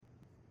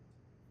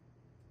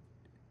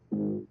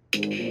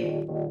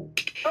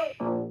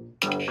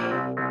Hey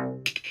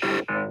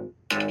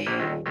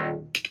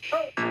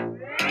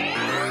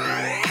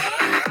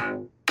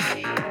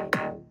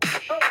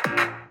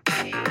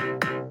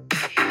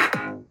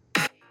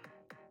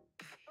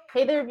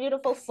there,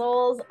 beautiful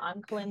souls.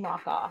 I'm Colleen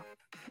Lockoff.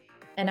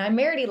 And I'm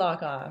Meredy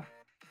Lockoff.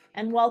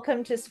 And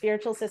welcome to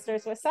Spiritual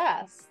Sisters with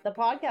Sass, the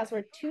podcast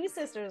where two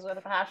sisters with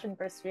a passion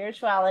for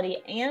spirituality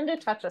and a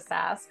touch of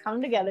sass come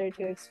together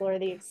to explore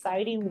the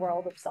exciting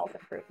world of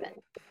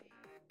self-improvement.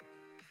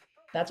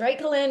 That's right,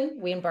 Colleen.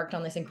 We embarked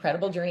on this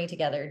incredible journey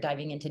together,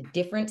 diving into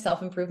different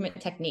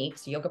self-improvement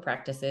techniques, yoga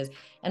practices,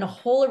 and a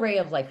whole array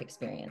of life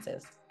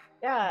experiences.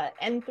 Yeah,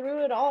 and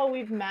through it all,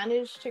 we've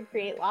managed to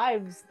create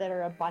lives that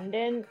are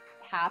abundant,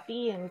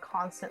 happy, and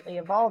constantly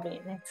evolving.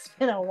 It's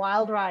been a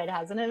wild ride,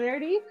 hasn't it,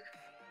 Meredy?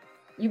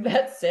 You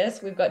bet,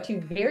 sis. We've got two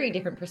very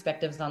different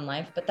perspectives on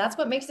life, but that's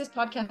what makes this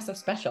podcast so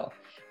special.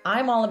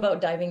 I'm all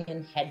about diving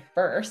in head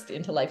first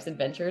into life's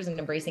adventures and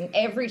embracing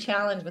every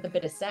challenge with a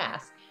bit of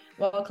sass.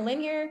 While Colleen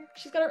here,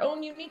 she's got her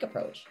own unique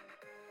approach.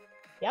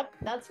 Yep,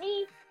 that's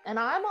me. And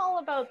I'm all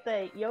about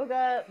the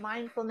yoga,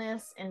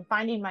 mindfulness, and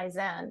finding my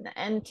zen.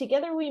 And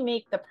together we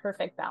make the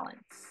perfect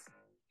balance.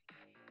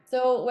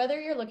 So whether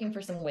you're looking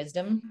for some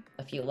wisdom,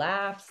 a few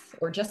laughs,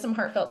 or just some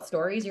heartfelt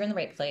stories, you're in the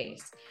right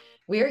place.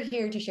 We're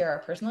here to share our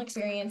personal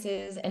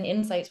experiences and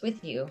insights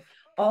with you,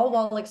 all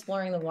while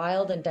exploring the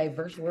wild and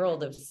diverse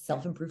world of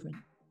self-improvement.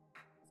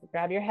 So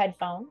grab your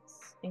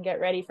headphones and get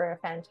ready for a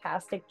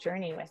fantastic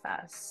journey with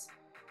us.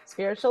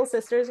 Spiritual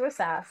Sisters with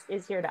Sass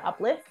is here to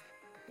uplift,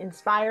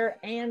 inspire,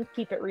 and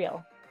keep it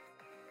real.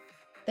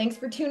 Thanks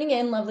for tuning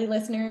in, lovely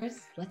listeners.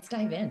 Let's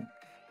dive in.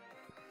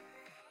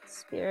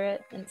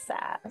 Spirit and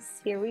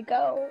sass. Here we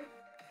go.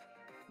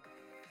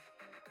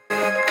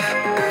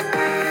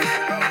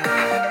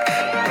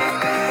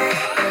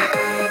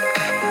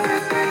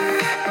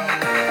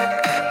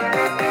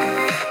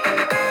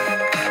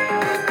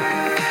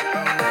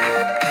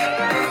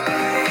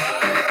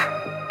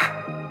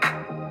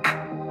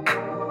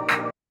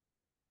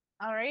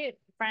 All right,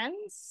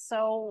 friends.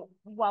 So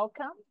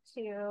welcome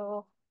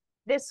to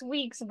this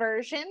week's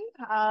version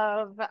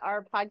of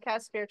our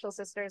podcast, Spiritual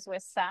Sisters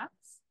with Sass.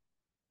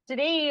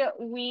 Today,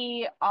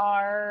 we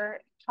are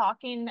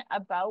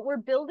we're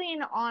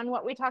building on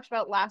what we talked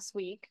about last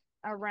week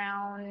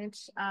around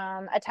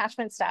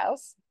attachment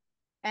styles.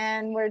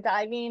 And we're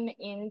diving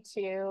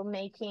into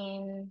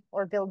making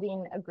or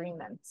building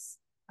agreements.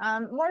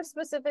 More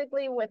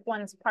specifically with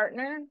one's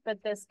partner,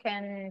 but this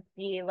can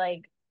be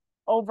like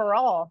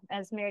overall,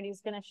 as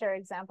Meredy's going to share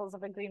examples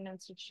of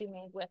agreements that she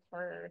made with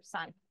her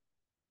son.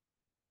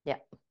 Yeah.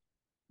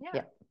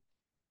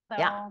 So,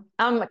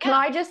 can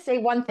I just say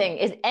one thing?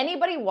 Is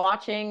anybody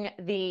watching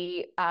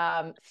the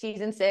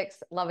season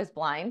 6 Love is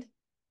Blind?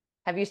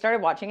 Have you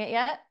started watching it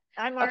yet?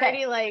 I'm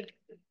already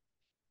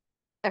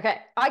Okay.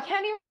 I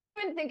can't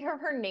even think of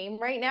her name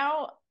right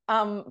now.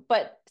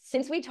 But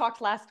since we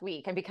talked last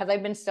week, and because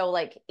I've been so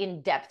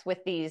in depth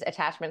with these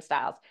attachment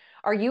styles,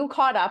 are you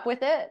caught up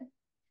with it?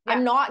 Yeah.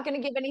 I'm not going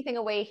to give anything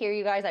away here,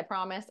 you guys, I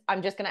promise.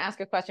 I'm just going to ask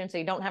a question so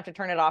you don't have to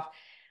turn it off.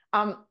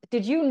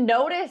 Did you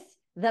notice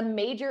the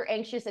major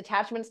anxious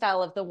attachment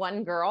style of the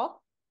one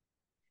girl?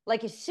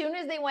 Like as soon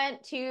as they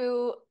went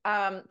to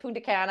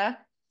Punta Cana,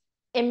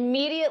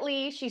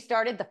 immediately she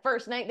started the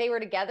first night they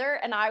were together,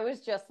 and I was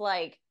just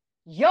like,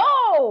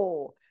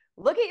 yo,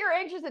 look at your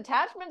anxious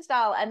attachment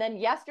style. And then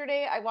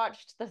yesterday I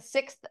watched the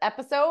 6th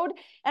episode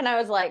and I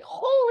was like,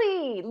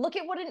 holy, look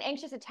at what an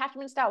anxious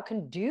attachment style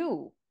can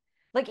do.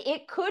 Like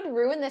it could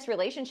ruin this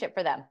relationship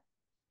for them.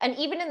 And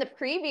even in the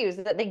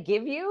previews that they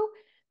give you,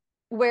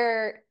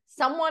 where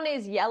someone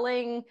is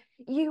yelling,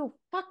 you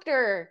fucked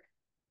her.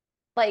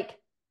 Like,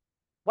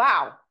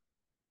 wow.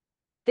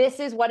 This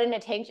is what an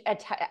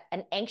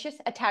anxious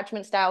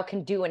attachment style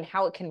can do and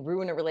how it can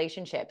ruin a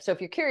relationship. So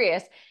if you're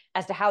curious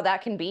as to how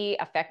that can be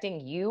affecting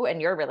you and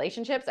your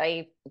relationships,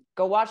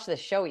 go watch this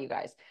show, you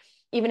guys.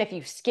 Even if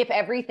you skip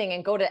everything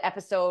and go to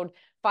episode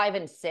 5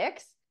 and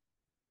 6,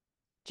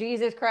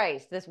 Jesus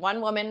Christ, this one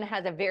woman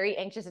has a very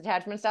anxious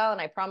attachment style, and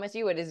I promise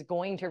you it is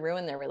going to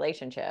ruin their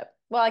relationship.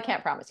 Well, I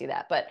can't promise you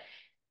that, but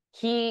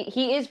he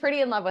is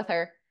pretty in love with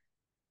her.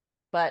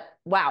 But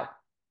wow.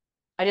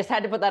 I just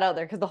had to put that out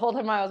there because the whole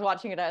time I was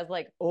watching it, I was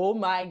like, oh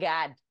my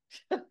God.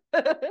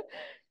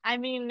 I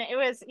mean, it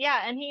was,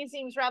 yeah, and he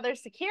seems rather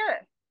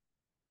secure.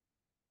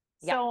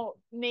 Yeah. So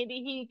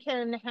maybe he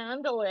can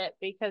handle it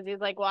because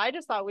he's like, well, I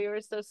just thought we were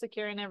so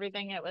secure and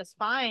everything, it was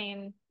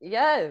fine.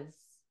 Yes.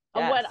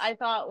 What I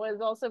thought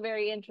was also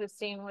very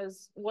interesting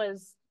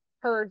was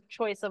her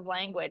choice of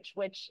language,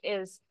 which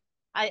is,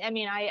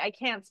 I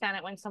can't stand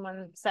it when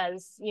someone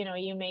says,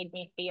 you made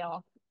me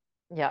feel.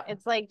 Yeah.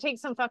 It's like, take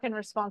some fucking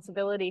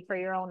responsibility for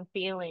your own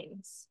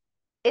feelings.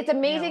 It's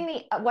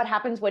amazing what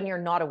happens when you're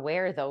not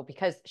aware, though,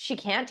 because she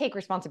can't take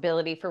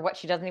responsibility for what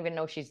she doesn't even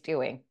know she's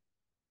doing.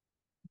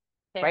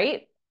 Fair.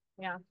 Right?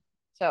 Yeah.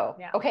 So,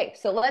 okay,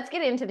 so let's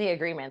get into the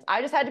agreements.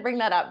 I just had to bring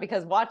that up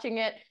because watching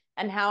it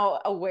and how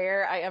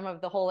aware I am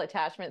of the whole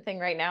attachment thing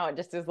right now, it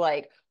just is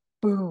like,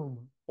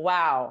 boom,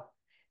 wow.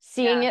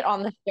 Seeing it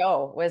on the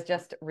show was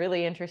just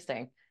really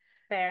interesting.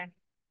 Fair.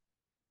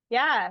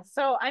 Yeah.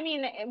 So, I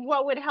mean,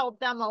 what would help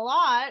them a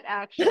lot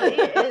actually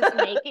is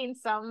making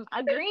some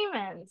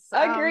agreements.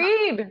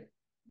 Agreed.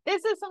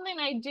 This is something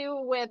I do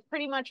with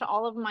pretty much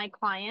all of my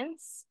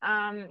clients,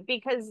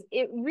 because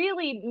it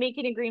really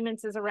making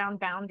agreements is around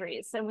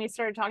boundaries. And we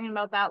started talking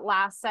about that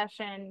last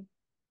session,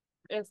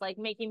 is like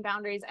making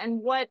boundaries.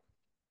 And what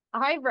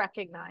I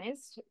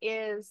recognized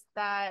is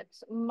that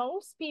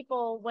most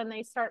people, when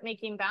they start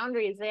making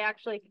boundaries, they're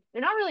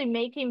not really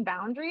making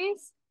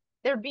boundaries,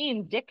 they're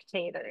being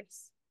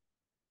dictators.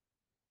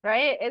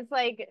 Right? It's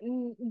like,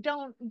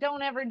 don't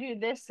ever do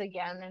this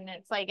again. And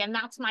it's like, and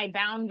that's my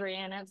boundary.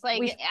 And it's like,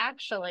 We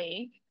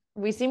actually,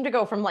 we seem to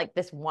go from like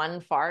this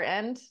one far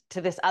end to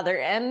this other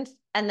end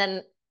and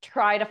then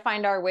try to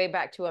find our way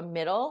back to a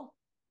middle.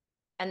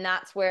 And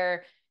that's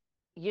where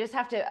you just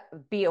have to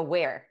be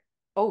aware.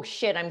 Oh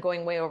shit, I'm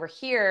going way over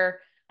here.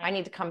 I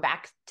need to come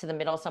back to the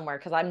middle somewhere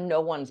because I'm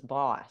no one's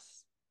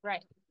boss.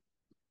 right.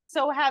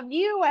 So have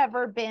you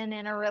ever been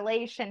in a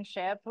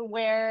relationship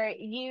where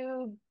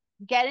you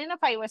get in a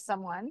fight with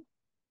someone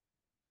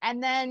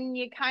and then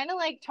you kind of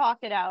like talk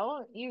it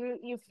out?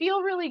 You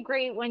feel really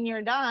great when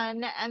you're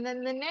done, and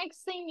then the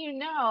next thing you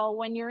know,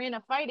 when you're in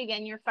a fight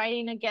again, you're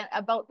fighting again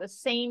about the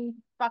same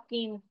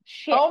fucking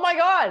shit. Oh my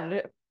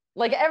God.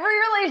 Like every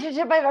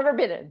relationship I've ever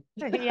been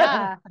in.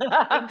 Yeah,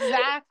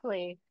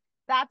 exactly.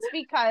 That's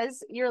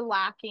because you're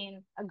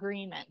lacking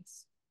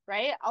agreements,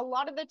 right? A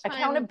lot of the time,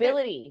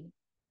 Accountability,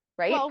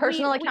 right? well,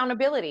 Personal we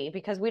accountability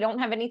because we don't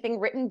have anything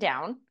written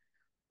down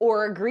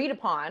or agreed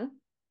upon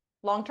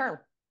long term.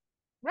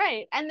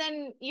 right. And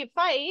then you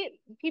fight,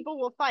 people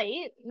will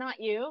fight, not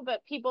you,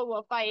 but people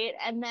will fight.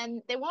 And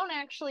then they won't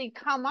actually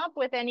come up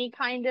with any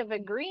kind of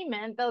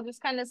agreement. They'll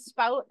just kind of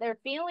spout their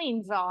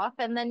feelings off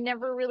and then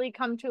never really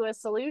come to a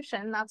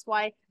solution. That's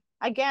why,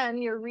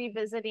 again, you're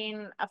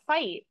revisiting a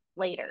fight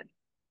later.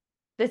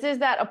 This is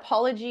that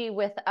apology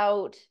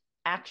without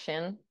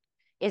action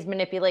is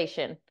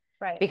manipulation.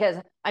 Right. Because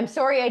I'm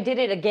sorry I did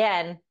it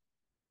again.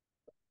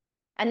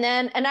 And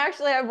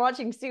actually I'm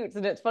watching Suits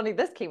and it's funny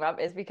this came up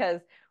is because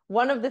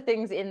one of the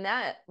things in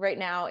that right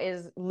now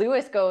is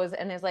Lewis goes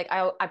and is like,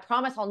 I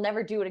promise I'll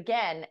never do it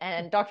again.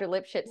 And Dr.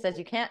 Lipschitz says,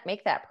 you can't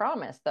make that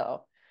promise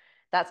though.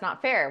 That's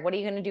not fair. What are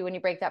you going to do when you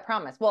break that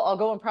promise? Well, I'll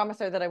go and promise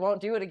her that I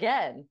won't do it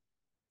again.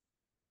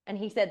 And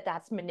he said,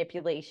 that's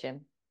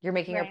manipulation. You're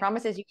making her Right.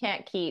 promises you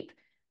can't keep.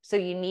 So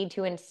you need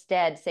to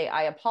instead say,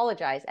 I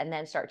apologize, and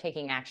then start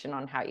taking action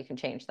on how you can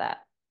change that.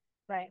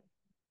 Right.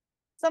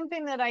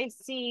 Something that I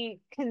see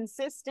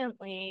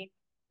consistently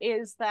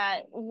is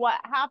that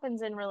what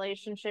happens in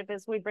relationship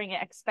is we bring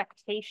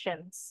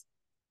expectations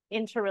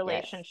into Yes.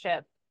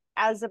 relationship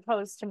as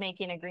opposed to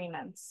making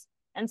agreements.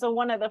 And so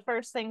one of the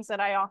first things that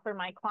I offer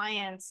my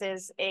clients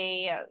is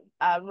a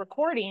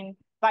recording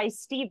by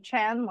Steve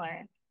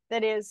Chandler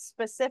that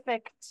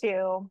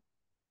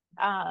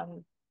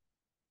um,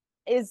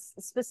 is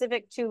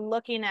specific to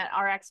looking at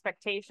our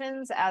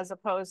expectations as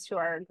opposed to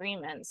our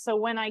agreements. So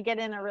when I get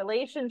in a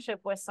relationship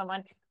with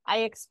someone, I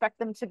expect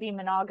them to be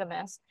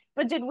monogamous.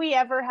 But did we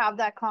ever have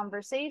that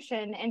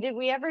conversation? And did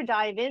we ever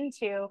dive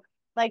into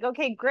like,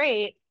 okay,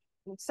 great.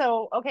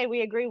 So, okay,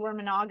 we agree we're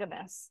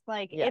monogamous.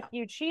 Like, if Yeah.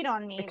 you cheat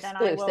on me, then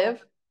I will,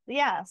 Exclusive.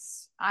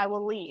 yes, I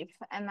will leave.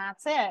 And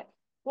that's it.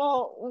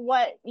 Well,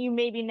 what you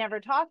maybe never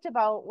talked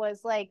about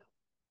was like,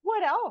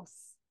 what else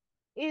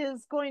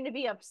is going to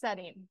be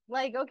upsetting?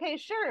 Like, okay,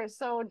 sure.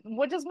 So,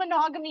 what does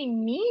monogamy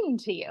mean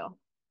to you?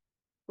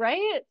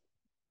 Right?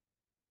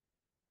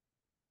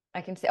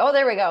 I can say, oh,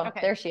 there we go.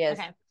 Okay. There she is.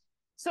 Okay.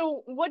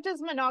 So, what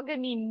does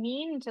monogamy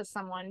mean to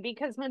someone?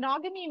 Because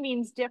monogamy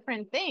means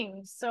different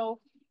things. So,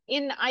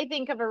 I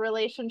think of a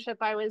relationship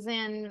I was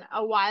in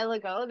a while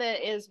ago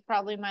that is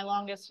my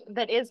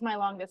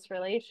longest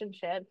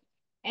relationship.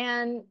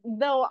 And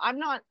though I'm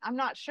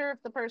not sure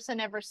if the person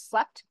ever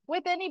slept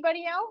with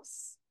anybody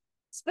else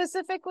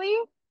specifically,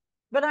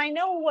 but I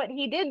know what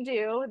he did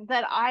do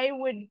that I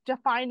would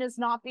define as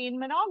not being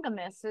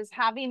monogamous is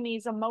having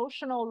these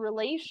emotional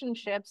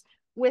relationships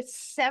with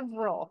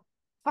several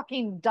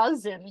fucking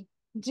dozen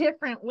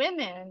different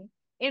women,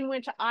 in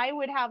which I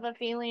would have a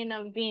feeling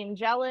of being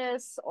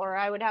jealous, or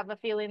I would have a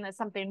feeling that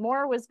something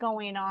more was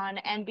going on.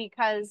 And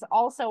because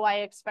also I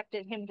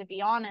expected him to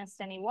be honest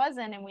and he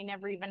wasn't, and we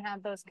never even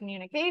had those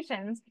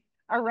communications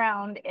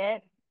around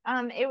it,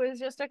 it was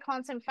just a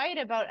constant fight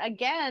about,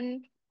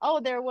 again,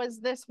 oh, there was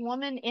this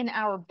woman in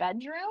our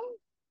bedroom.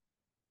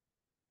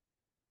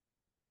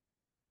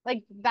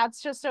 Like,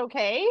 that's just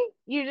okay.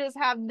 You just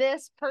have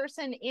this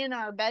person in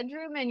our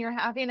bedroom and you're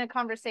having a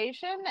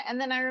conversation. And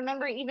then I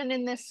remember even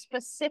in this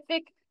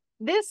specific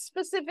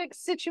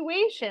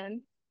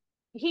situation,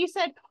 he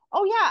said,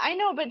 oh yeah, I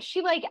know, but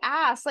she like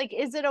asked, like,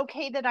 is it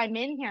okay that I'm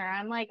in here?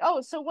 I'm like,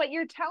 oh, so what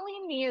you're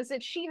telling me is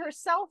that she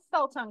herself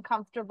felt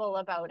uncomfortable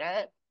about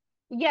it,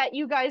 yet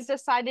you guys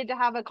decided to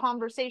have a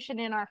conversation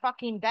in our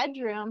fucking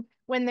bedroom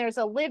when there's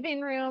a living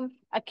room,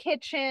 a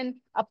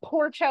kitchen, a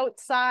porch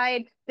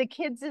outside, the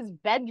kids'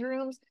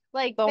 bedrooms.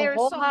 Like, The there's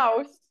whole so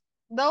house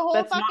the whole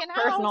that's not fucking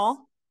house.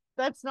 personal.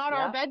 That's not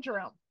our Yeah.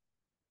 bedroom.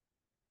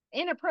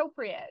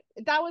 inappropriate.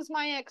 That was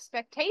my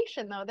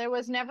expectation, though. There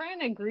was never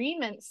an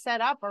agreement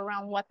set up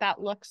around what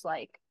that looks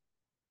like.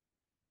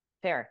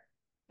 Fair.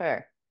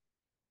 But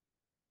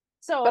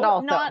So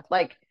also, not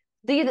like,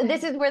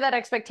 this is where that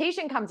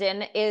expectation comes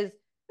in, is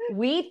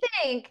we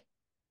think,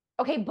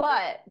 okay,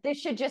 but this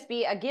should just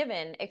be a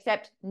given,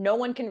 except no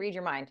one can read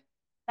your mind.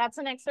 That's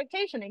an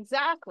expectation.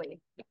 Exactly.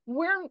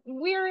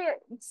 We're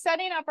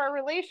setting up our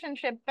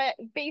relationship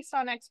based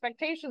on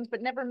expectations,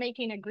 but never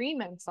making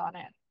agreements on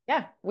it.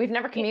 Yeah, we've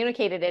never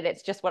communicated it.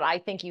 It's just what I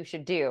think you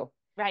should do.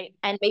 Right.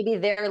 And maybe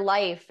their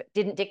life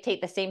didn't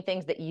dictate the same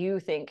things that you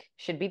think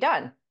should be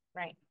done.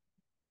 Right.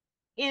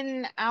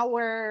 In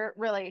our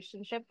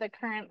relationship, the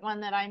current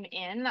one that I'm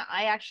in,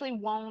 I actually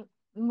won't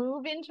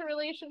move into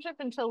relationship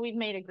until we've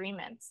made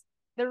agreements.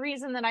 The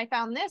reason that I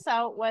found this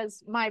out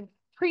was my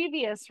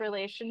previous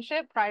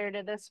relationship prior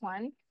to this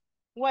one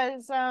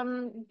was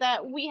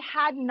that we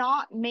had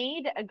not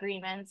made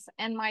agreements,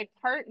 and my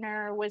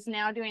partner was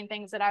now doing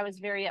things that I was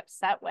very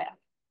upset with.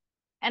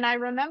 And I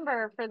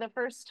remember for the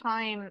first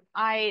time,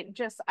 I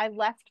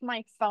left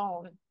my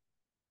phone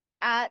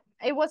at,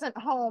 it wasn't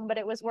home, but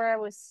it was where I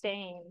was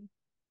staying.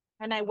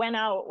 And I went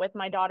out with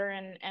my daughter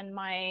and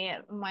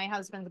my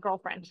husband's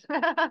girlfriend.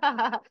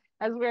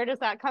 As weird as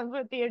that comes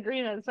with the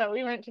agreement. So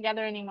we weren't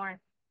together anymore.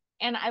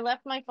 And I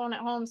left my phone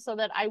at home so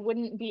that I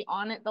wouldn't be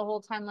on it the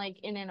whole time, like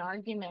in an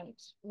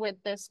argument with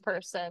this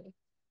person,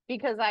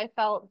 because I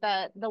felt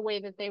that the way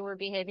that they were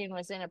behaving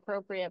was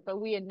inappropriate,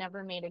 but we had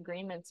never made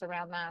agreements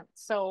around that.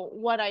 So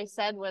what I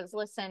said was,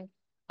 listen,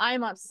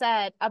 I'm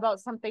upset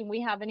about something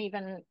we haven't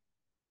even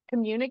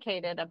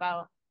communicated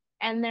about,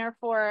 and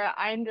therefore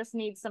I just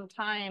need some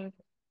time.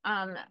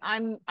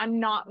 I'm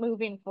not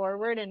moving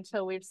forward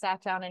until we've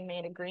sat down and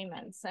made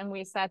agreements. And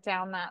we sat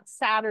down that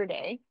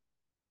Saturday,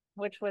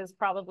 which was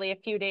probably a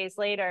few days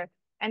later,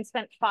 and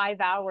spent 5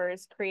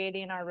 hours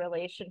creating our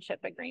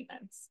relationship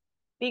agreements.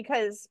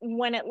 Because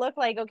when it looked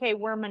like, okay,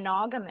 we're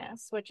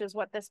monogamous, which is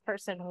what this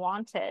person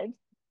wanted,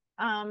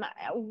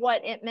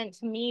 what it meant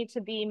to me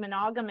to be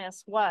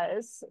monogamous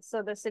was,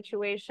 so the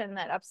situation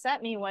that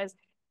upset me was,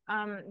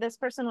 this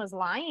person was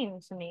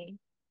lying to me.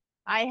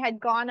 I had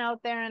gone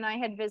out there and I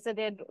had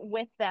visited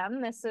with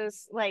them. This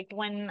is like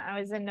when I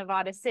was in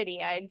Nevada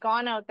City. I had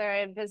gone out there, I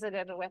had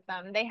visited with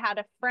them. They had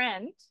a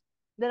friend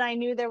that I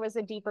knew there was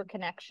a deeper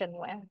connection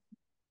with.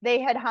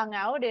 They had hung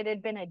out, it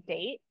had been a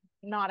date,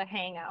 not a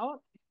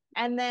hangout.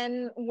 And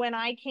then when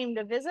I came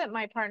to visit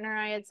my partner,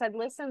 I had said,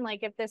 listen,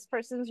 like, if this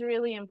person's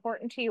really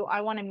important to you,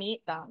 I want to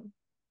meet them.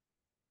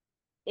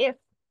 If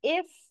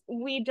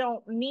we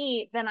don't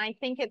meet, then I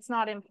think it's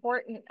not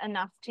important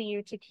enough to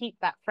you to keep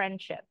that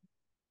friendship.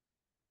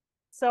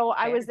 So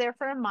I was there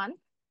for a month.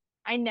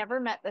 I never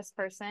met this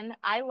person.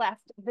 I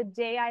left. The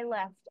day I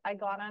left, I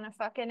got on a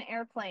fucking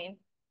airplane.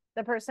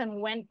 The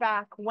person went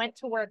back, went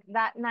to work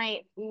that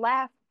night,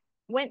 left,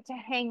 went to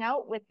hang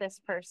out with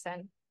this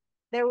person.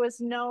 There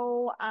was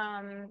no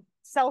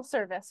cell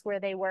service where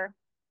they were.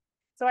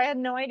 So I had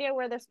no idea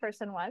where this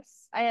person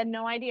was. I had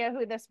no idea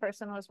who this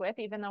person was with,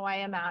 even though I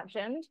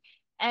imagined.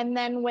 And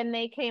then when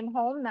they came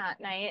home that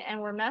night and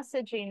were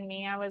messaging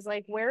me, I was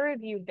like, where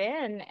have you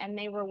been? And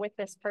they were with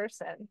this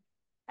person.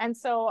 And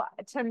so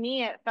to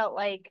me, it felt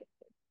like,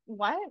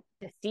 what?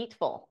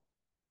 Deceitful,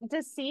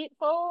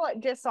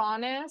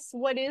 dishonest.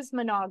 What is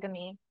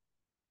monogamy?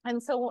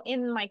 And so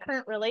in my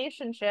current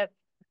relationship,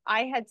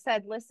 I had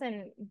said,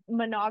 listen,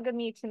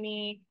 monogamy to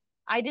me,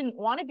 I didn't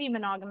want to be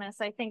monogamous.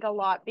 I think a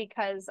lot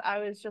because I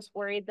was just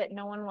worried that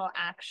no one will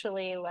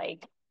actually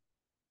like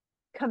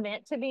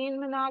commit to being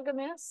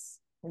monogamous.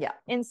 Yeah.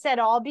 Instead,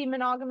 I'll be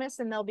monogamous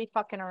and they'll be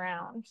fucking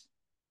around.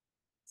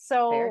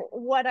 So Fair.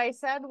 what I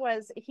said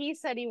was, he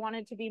said he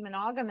wanted to be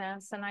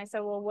monogamous. And I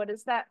said, well, what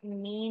does that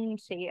mean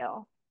to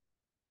you?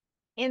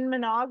 In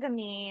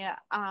monogamy,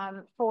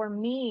 for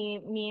me,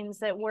 means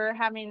that we're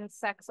having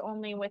sex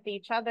only with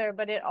each other,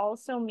 but it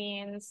also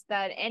means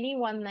that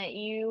anyone that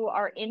you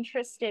are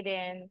interested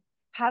in,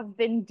 have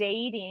been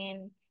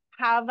dating,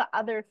 have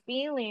other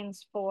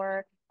feelings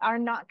for, are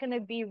not going to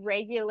be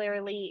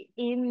regularly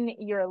in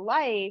your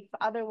life.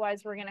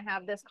 Otherwise, we're going to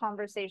have this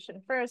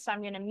conversation first.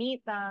 I'm going to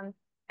meet them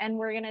and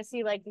we're going to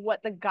see like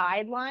what the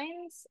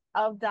guidelines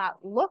of that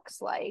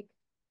looks like,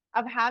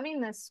 of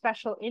having this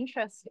special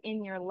interest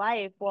in your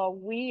life while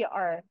we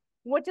are,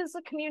 what does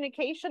the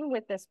communication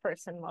with this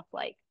person look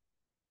like?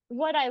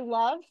 What I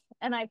love,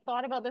 and I've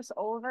thought about this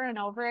over and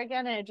over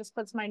again, and it just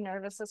puts my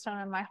nervous system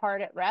and my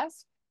heart at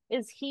rest,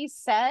 is he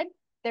said,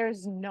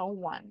 there's no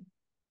one.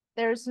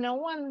 There's no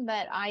one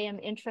that I am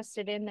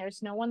interested in.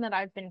 There's no one that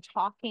I've been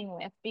talking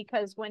with,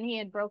 because when he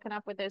had broken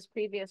up with his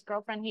previous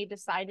girlfriend, he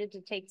decided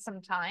to take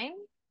some time.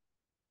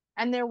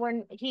 And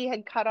he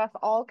had cut off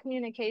all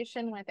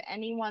communication with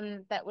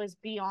anyone that was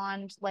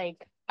beyond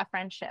like a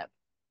friendship.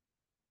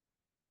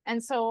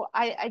 And so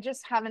I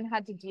just haven't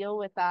had to deal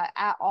with that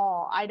at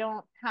all. I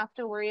don't have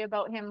to worry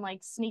about him like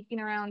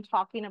sneaking around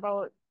talking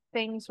about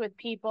things with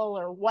people,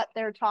 or what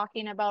they're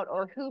talking about,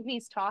 or who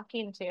he's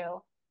talking to,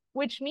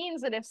 which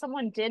means that if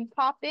someone did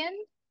pop in,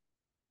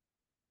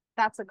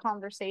 that's a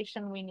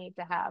conversation we need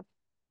to have.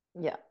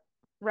 Yeah.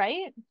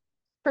 right?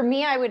 For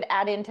me, I would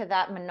add into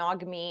that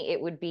monogamy,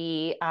 it would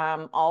be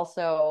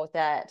also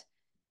that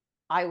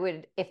I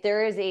would, if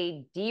there is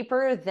a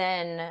deeper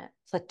than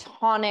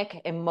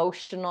platonic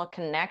emotional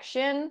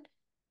connection,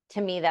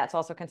 to me, that's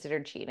also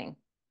considered cheating.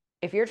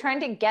 If you're trying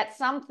to get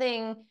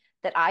something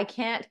that I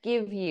can't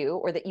give you,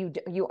 or that you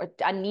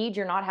a need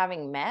you're not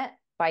having met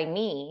by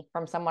me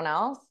from someone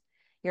else,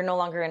 you're no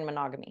longer in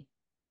monogamy.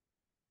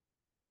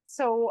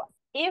 So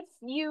if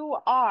you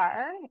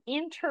are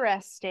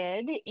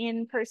interested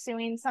in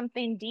pursuing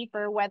something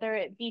deeper, whether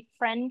it be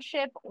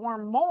friendship or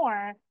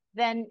more,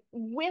 then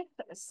with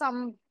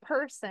some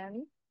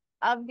person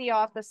of the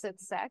opposite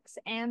sex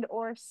and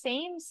or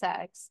same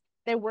sex,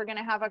 then we're going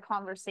to have a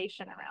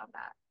conversation around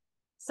that.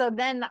 So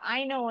then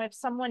I know if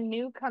someone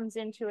new comes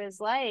into his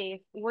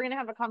life, we're going to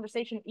have a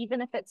conversation,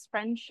 even if it's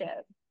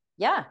friendship.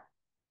 Yeah.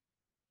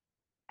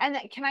 And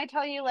can I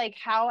tell you like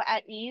how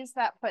at ease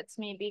that puts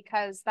me,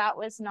 because that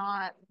was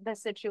not the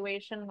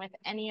situation with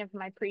any of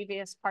my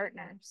previous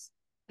partners.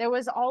 There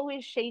was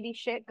always shady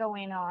shit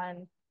going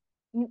on.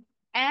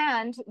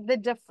 And the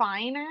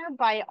definer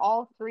by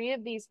all three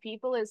of these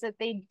people is that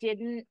they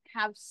didn't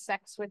have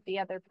sex with the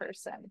other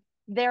person.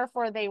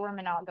 Therefore, they were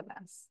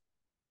monogamous.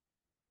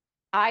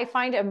 I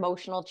find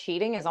emotional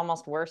cheating is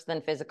almost worse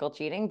than physical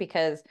cheating,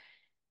 because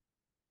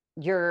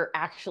you're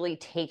actually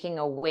taking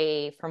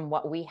away from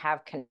what we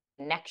have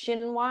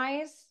connection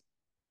wise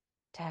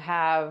to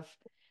have,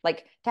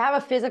 like, to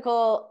have a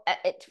physical,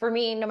 for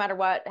me, no matter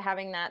what,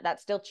 having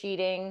that's still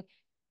cheating.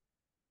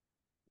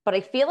 But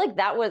I feel like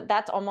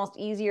that's almost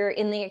easier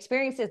in the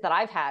experiences that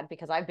I've had,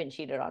 because I've been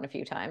cheated on a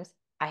few times.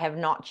 I have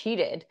not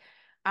cheated.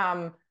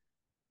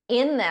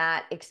 In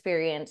that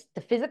experience,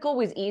 the physical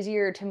was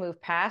easier to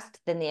move past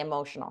than the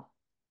emotional.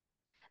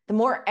 The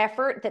more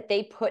effort that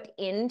they put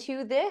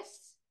into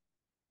this,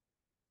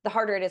 the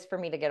harder it is for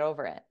me to get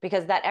over it,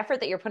 because that effort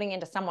that you're putting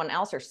into someone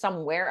else or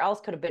somewhere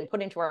else could have been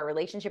put into our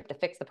relationship to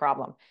fix the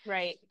problem.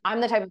 Right.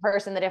 I'm the type of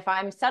person that if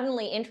I'm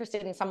suddenly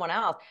interested in someone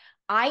else,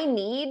 I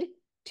need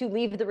to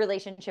leave the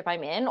relationship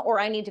I'm in, or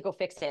I need to go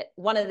fix it.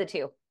 One of the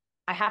two.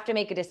 I have to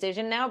make a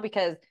decision now,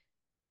 because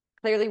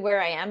clearly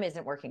where I am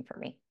isn't working for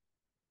me.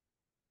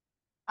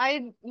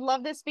 I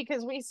love this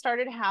because we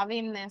started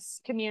having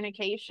this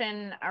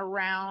communication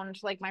around,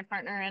 like, my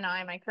partner and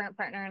I, my current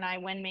partner and I,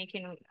 when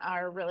making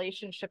our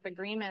relationship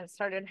agreement,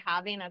 started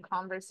having a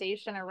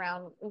conversation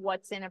around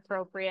what's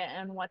inappropriate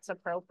and what's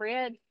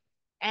appropriate.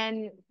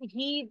 And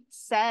he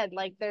said,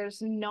 like,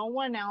 there's no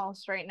one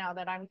else right now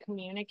that I'm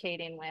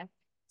communicating with.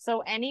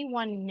 So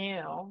anyone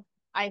new,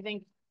 I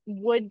think,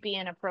 would be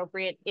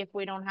inappropriate if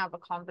we don't have a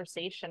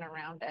conversation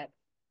around it.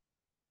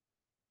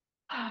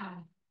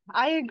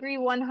 I agree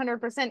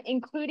 100%,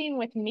 including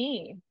with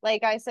me.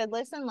 Like I said,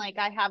 listen, like,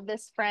 I have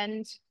this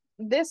friend,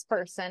 this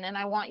person, and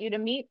I want you to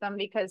meet them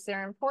because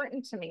they're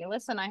important to me.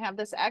 Listen, I have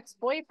this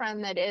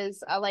ex-boyfriend that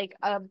is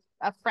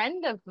a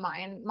friend of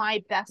mine,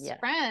 my best Yeah.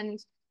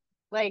 friend.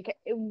 Like,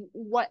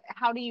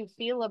 how do you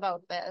feel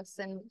about this?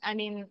 And I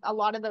mean, a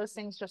lot of those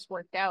things just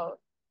worked out.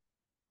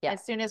 Yeah.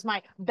 As soon as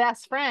my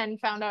best friend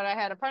found out I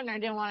had a partner,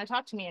 didn't want to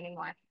talk to me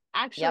anymore.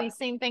 Actually, Yep.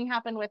 same thing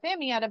happened with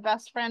him. He had a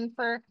best friend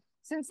for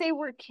since they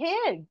were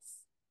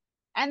kids.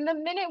 And the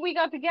minute we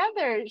got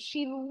together,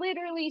 she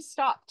literally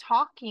stopped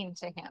talking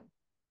to him.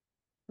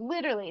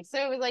 Literally.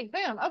 So it was like,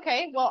 boom,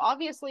 okay, well,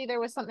 obviously there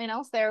was something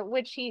else there,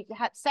 which he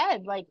had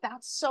said, like,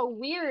 that's so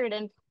weird.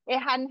 And it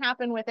hadn't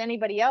happened with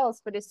anybody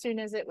else. But as soon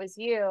as it was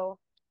you,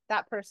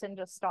 that person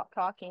just stopped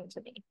talking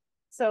to me.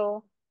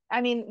 So, I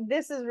mean,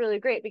 this is really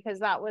great because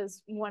that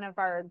was one of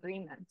our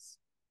agreements.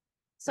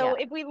 So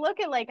Yeah. if we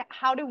look at, like,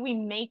 how do we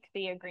make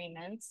the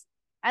agreements,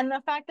 and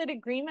the fact that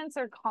agreements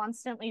are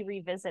constantly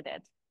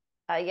revisited.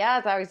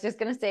 Yes, I was just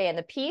going to say, and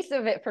the piece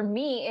of it for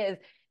me is,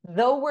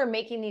 though we're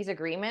making these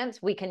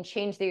agreements, we can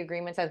change the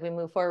agreements as we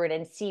move forward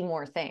and see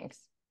more things.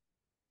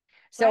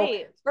 So,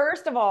 Right.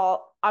 first of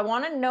all, I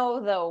want to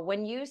know though,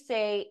 when you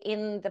say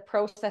in the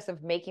process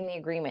of making the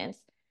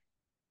agreements,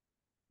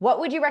 what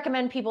would you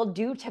recommend people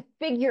do to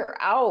figure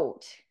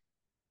out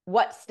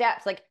what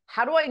steps? Like,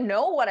 how do I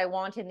know what I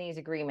want in these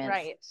agreements?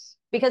 Right.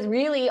 Because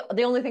really,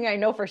 the only thing I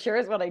know for sure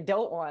is what I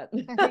don't want.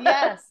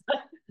 Yes.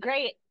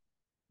 Great.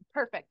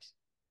 Perfect.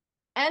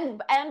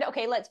 And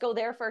okay, let's go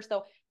there first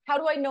though. How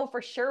do I know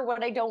for sure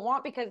what I don't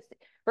want? Because,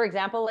 for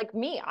example, like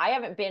me, I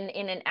haven't been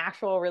in an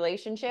actual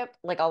relationship.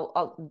 Like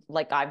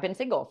like I've been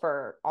single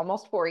for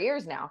almost 4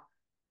 years now.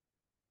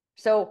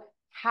 So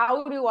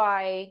how do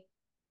I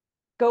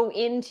go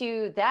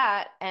into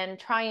that and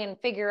try and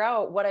figure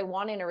out what I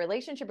want in a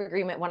relationship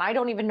agreement when I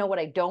don't even know what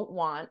I don't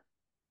want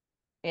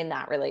in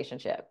that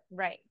relationship?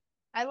 Right.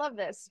 I love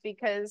this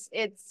because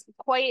it's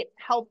quite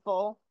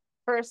helpful,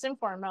 first and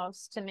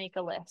foremost, to make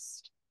a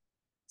list.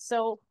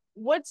 So,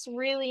 what's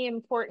really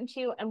important to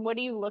you and what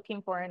are you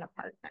looking for in a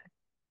partner?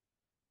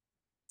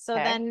 So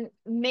Okay. then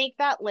make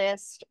that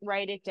list,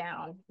 write it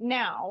down.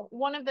 Now,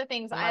 one of the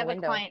things In I my have a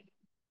window. client,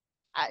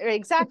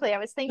 exactly, I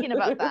was thinking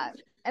about that.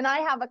 And I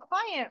have a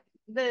client,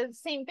 the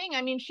same thing.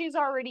 I mean, she's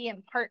already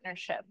in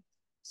partnership.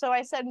 So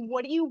I said,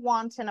 what do you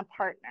want in a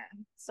partner?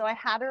 So I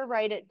had her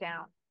write it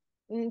down.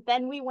 And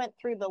then we went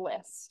through the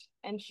list.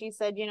 And she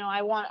said,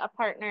 I want a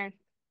partner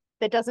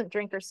that doesn't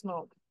drink or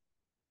smoke.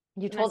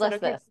 You And I told said, us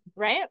okay, this.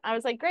 right? I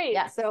was like, great.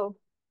 Yes. So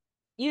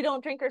you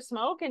don't drink or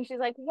smoke? And she's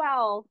like,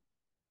 well,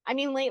 I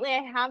mean, lately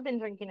I have been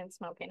drinking and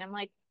smoking. I'm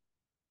like,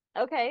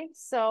 okay,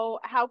 so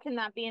how can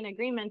that be an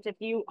agreement if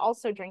you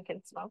also drink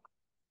and smoke?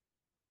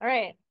 All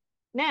right,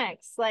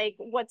 next, like,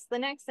 what's the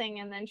next thing?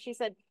 And then she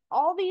said,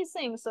 all these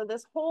things. So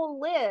this whole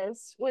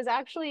list was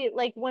actually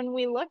like, when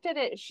we looked at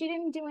it, she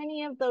didn't do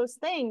any of those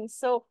things.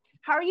 So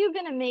how are you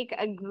going to make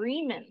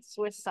agreements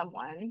with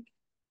someone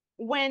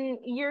when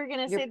you're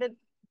going to You're say that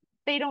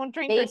they don't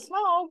drink or they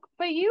smoke,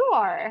 but you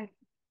are,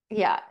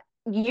 yeah.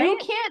 You right?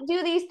 can't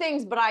do these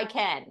things, but I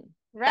can.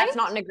 That's Right?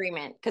 not an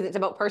agreement because it's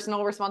about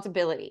personal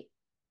responsibility.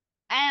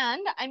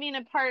 And I mean,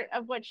 a part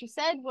of what she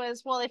said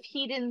was, well, if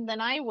he didn't, then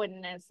I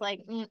wouldn't. It's like,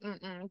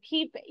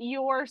 keep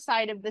your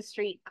side of the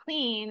street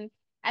clean.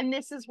 And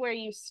this is where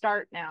you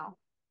start now.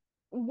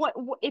 What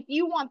if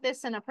you want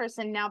this in a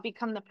person, now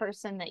become the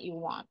person that you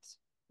want,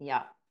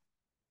 Yeah.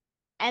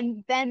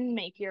 and then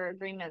make your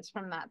agreements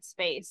from that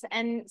space.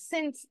 And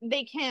since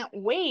they can't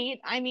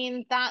wait, I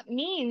mean, that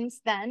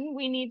means then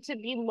we need to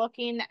be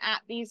looking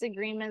at these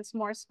agreements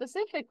more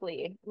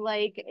specifically.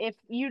 Like, if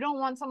you don't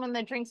want someone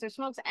that drinks or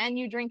smokes and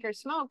you drink or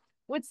smoke,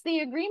 what's the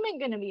agreement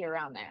going to be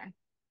around there?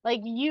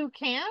 Like, you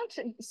can't.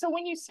 So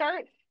when you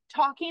start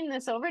talking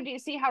this over, do you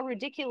see how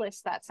ridiculous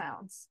that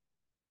sounds?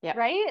 Yeah.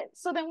 Right?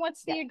 So then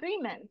what's Yeah. the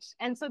agreement?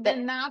 And so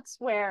then That that's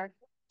where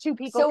two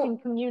people so can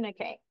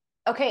communicate.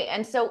 okay,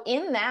 and so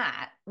in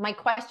that, my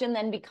question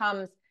then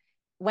becomes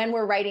when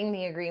we're writing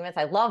the agreements,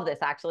 I love this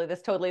actually.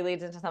 This totally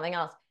leads into something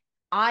else.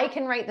 I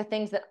can write the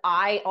things that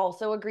I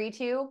also agree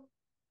to.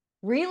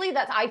 Really,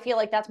 that's I feel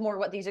like that's more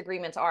what these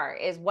agreements are,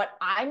 is what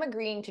I'm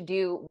agreeing to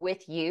do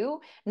with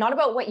you, not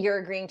about what you're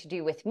agreeing to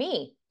do with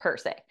me per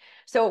se.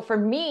 So for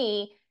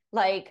me,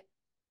 like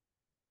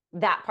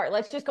that part,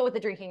 let's just go with the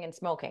drinking and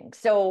smoking.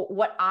 So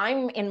what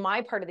I'm in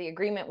my part of the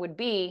agreement would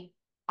be,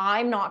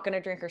 I'm not going to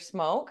drink or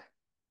smoke.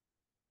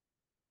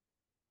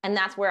 And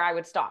that's where I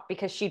would stop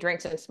because she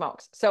drinks and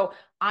smokes. So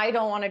I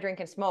don't want to drink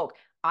and smoke.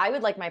 I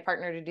would like my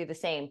partner to do the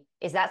same.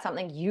 Is that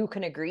something you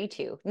can agree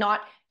to?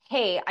 Not,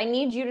 hey, I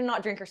need you to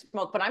not drink or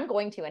smoke, but I'm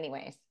going to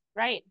anyways.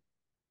 Right.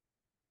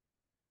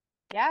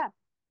 Yeah.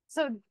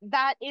 So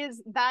that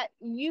is that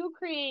you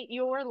create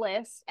your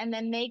list and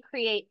then they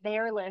create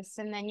their list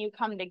and then you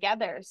come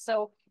together.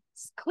 So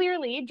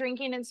clearly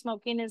drinking and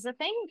smoking is a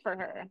thing for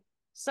her.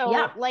 So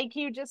Yeah. like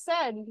you just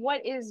said,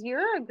 what is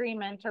your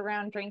agreement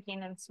around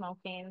drinking and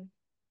smoking?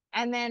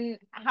 And then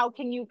how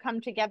can you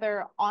come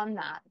together on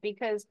that?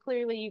 Because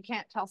clearly you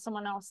can't tell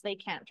someone else they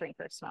can't drink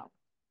or smoke.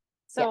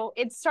 Yeah. So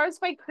it starts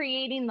by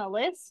creating the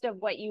list of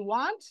what you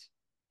want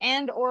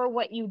and or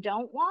what you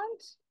don't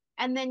want.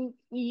 And then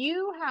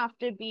you have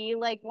to be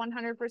like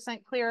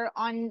 100% clear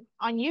on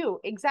you. I got to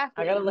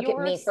Exactly. look at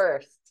me Yours.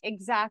 first. Am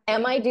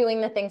Exactly. I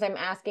doing the things I'm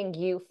asking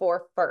you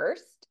for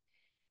first?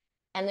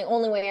 And the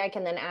only way I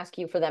can then ask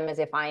you for them is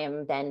if I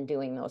am then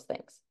doing those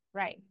things.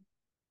 Right.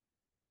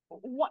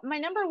 What my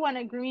number one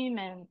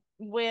agreement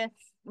with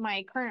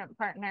my current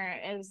partner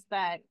is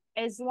that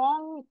as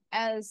long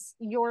as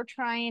you're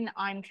trying,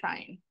 I'm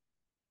trying.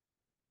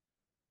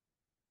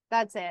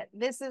 That's it.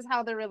 This is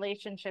how the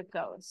relationship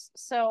goes.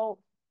 So,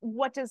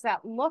 what does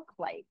that look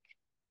like?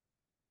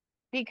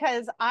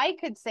 Because I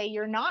could say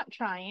you're not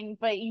trying,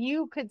 but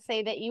you could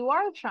say that you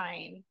are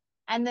trying,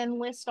 and then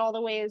list all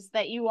the ways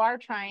that you are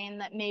trying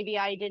that maybe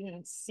I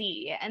didn't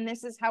see. And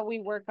this is how we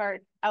work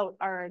out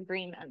our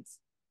agreements.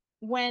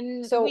 When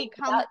we So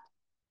come,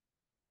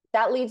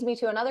 that leads me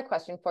to another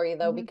question for you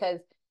though, Mhm. because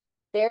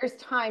there's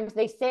times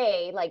they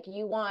say like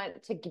you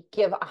want to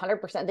give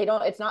 100%. They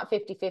don't, it's not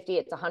 50-50,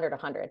 it's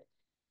 100-100.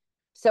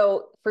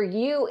 So for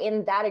you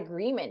in that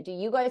agreement, do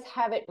you guys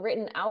have it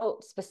written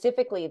out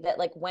specifically that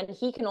like when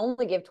he can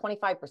only give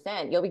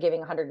 25%, you'll be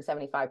giving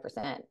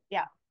 175%?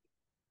 Yeah,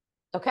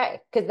 Okay.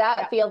 Because that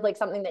yeah. feels like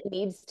something that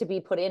needs to be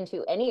put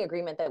into any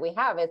agreement that we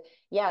have is,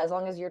 yeah, as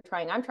long as you're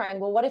trying, I'm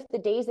trying. Well, what if the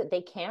days that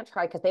they can't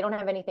try because they don't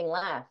have anything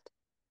left?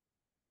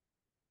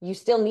 You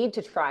still need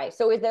to try.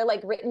 So is there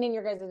like written in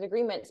your guys'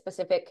 agreement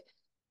specific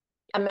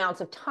amounts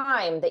of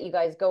time that you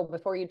guys go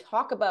before you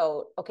talk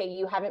about, okay,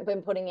 you haven't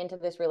been putting into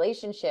this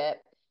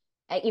relationship,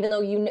 even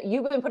though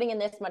you've been putting in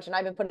this much and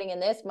I've been putting in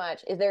this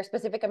much, is there a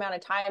specific amount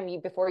of time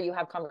before you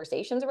have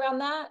conversations around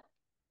that?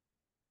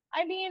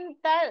 I mean,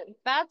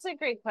 that's a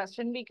great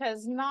question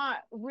because not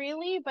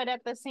really, but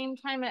at the same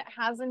time, it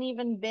hasn't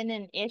even been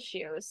an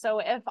issue. So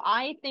if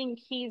I think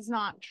he's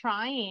not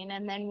trying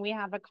and then we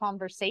have a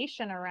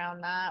conversation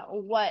around that,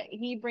 what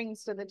he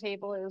brings to the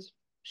table is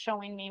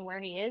showing me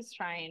where he is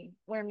trying,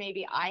 where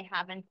maybe I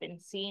haven't been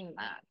seeing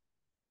that.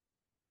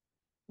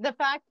 The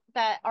fact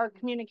that our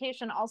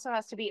communication also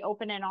has to be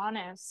open and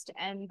honest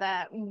and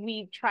that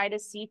we try to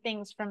see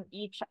things from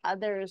each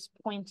other's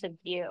point of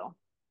view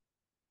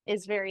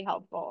is very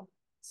helpful.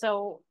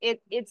 So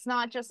it's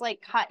not just like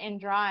cut and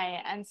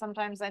dry. And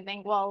sometimes I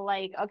think, well,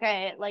 like,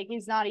 okay, like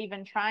he's not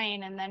even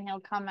trying, and then he'll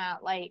come at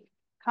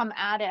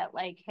it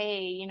like,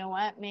 hey, you know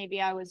what?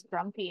 Maybe I was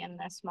grumpy in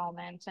this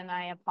moment and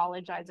I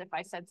apologize if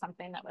I said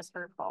something that was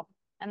hurtful.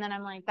 And then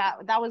I'm like,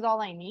 that was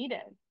all I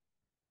needed.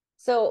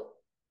 So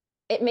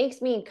it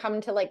makes me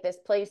come to like this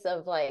place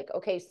of like,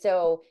 okay,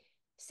 so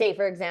say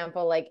for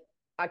example, like,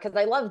 because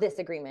I love this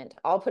agreement,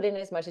 I'll put in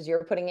as much as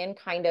you're putting in,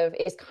 kind of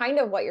is kind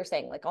of what you're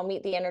saying. Like, I'll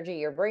meet the energy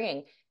you're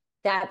bringing.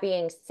 That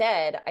being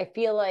said, I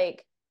feel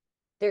like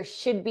there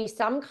should be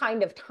some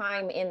kind of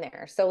time in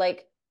there. So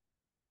like,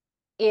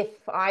 if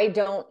I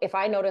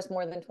notice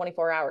more than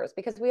 24 hours,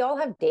 because we all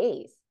have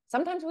days,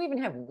 sometimes we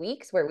even have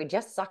weeks where we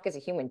just suck as a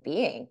human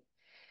being,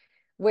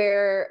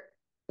 where,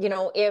 you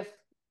know,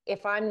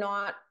 if I'm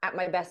not at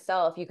my best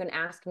self, you can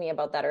ask me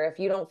about that. Or if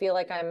you don't feel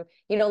like I'm,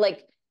 you know,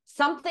 like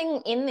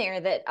something in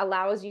there that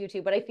allows you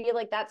to, but I feel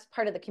like that's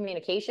part of the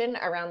communication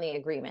around the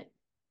agreement.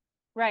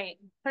 Right,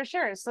 for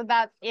sure. So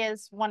that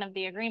is one of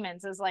the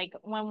agreements, is like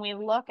when we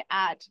look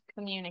at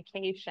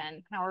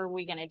communication, how are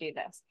we going to do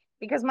this?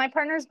 Because my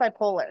partner's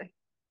bipolar.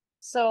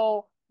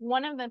 So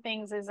one of the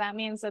things is that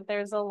means that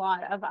there's a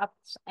lot of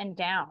ups and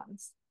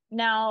downs.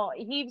 Now,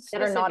 he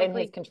That are not in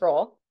his specifically,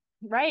 control.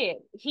 right,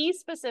 he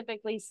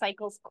specifically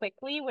cycles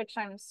quickly, which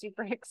I'm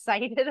super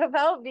excited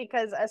about,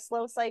 because a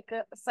slow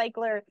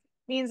cycler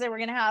means that we're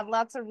going to have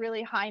lots of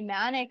really high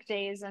manic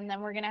days, and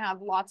then we're going to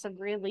have lots of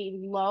really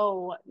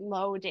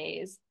low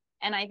days.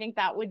 And I think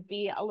that would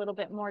be a little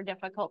bit more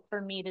difficult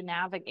for me to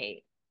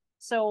navigate.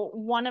 So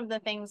one of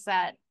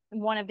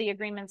the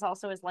agreements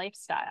also is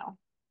lifestyle,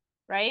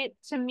 right?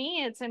 To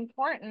me, it's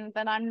important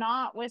that I'm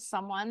not with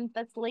someone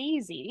that's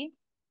lazy.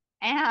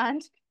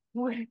 And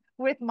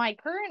with my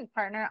current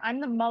partner, I'm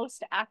the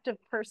most active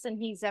person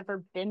he's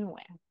ever been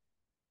with.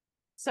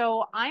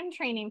 So I'm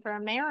training for a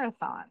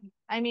marathon.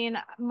 I mean,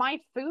 my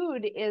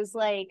food is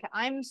like,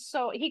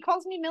 he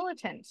calls me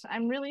militant.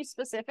 I'm really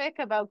specific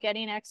about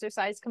getting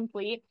exercise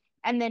complete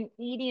and then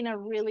eating a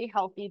really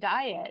healthy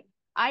diet.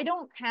 I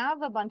don't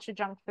have a bunch of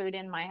junk food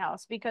in my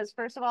house because,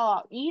 first of all,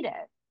 I'll eat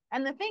it.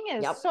 And the thing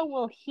is, Yep. so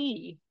will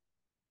he,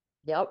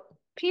 Yep.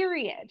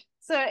 period.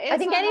 So I it's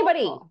think not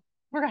anybody, helpful.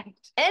 Right.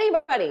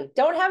 anybody,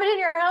 don't have it in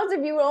your house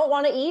if you don't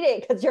want to eat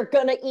it, because you're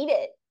gonna eat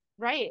it.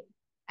 Right.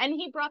 And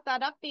he brought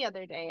that up the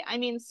other day. I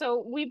mean,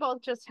 so we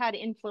both just had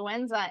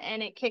influenza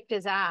and it kicked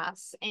his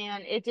ass.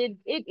 And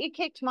it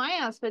kicked my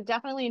ass, but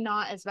definitely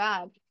not as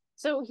bad.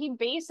 So he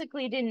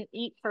basically didn't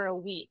eat for a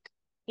week.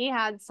 He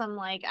had some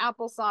like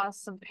applesauce,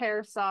 some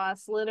pear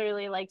sauce,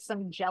 literally like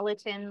some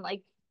gelatin,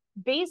 like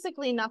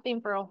basically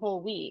nothing for a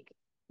whole week.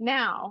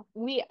 Now,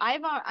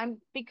 I'm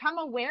become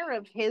aware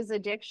of his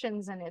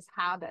addictions and his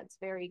habits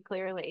very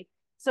clearly.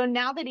 So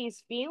now that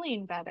he's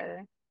feeling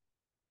better,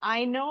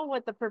 I know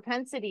what the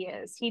propensity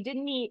is. He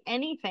didn't eat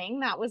anything.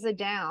 That was a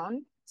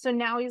down. So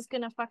now he's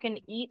going to fucking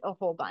eat a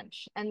whole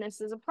bunch. And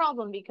this is a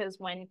problem because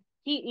when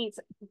he eats,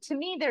 to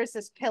me, there's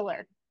this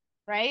pillar,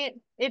 right?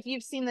 If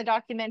you've seen the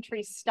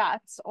documentary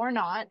Stutz or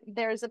not,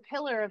 there's a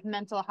pillar of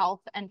mental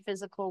health and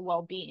physical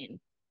well being.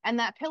 And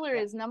that pillar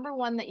Yeah. is number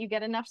one, that you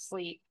get enough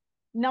sleep,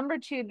 number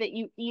two, that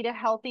you eat a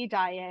healthy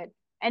diet,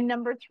 and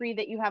number three,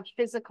 that you have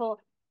physical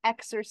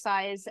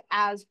exercise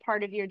as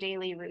part of your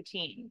daily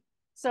routine. Yep.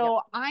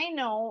 So I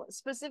know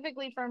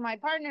specifically for my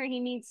partner, he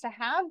needs to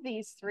have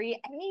these three,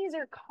 and these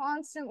are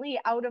constantly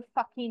out of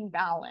fucking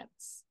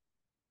balance.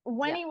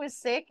 When Yeah. he was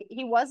sick,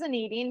 he wasn't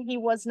eating, he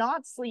was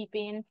not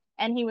sleeping,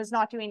 and he was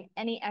not doing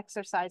any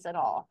exercise at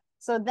all.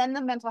 So then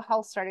the mental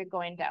health started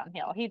going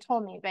downhill. He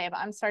told me, babe,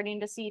 I'm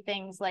starting to see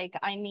things like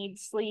I need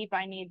sleep.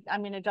 I'm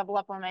going to double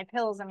up on my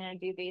pills. I'm going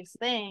to do these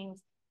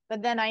things.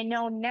 But then I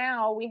know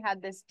now we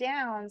had this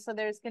down. So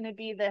there's going to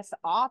be this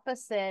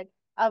opposite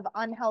of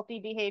unhealthy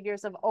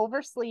behaviors of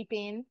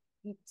oversleeping,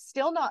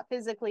 still not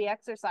physically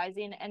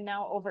exercising, and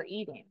now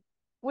overeating,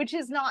 which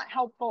is not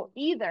helpful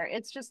either.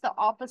 It's just the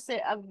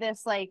opposite of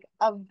this, like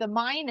of the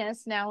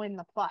minus now in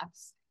the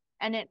plus,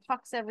 and it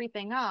fucks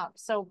everything up.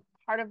 So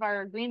part of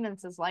our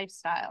agreements is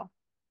lifestyle.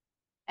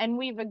 And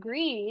we've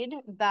agreed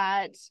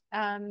that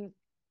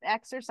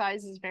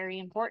exercise is very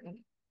important.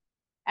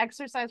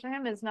 Exercise for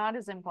him is not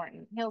as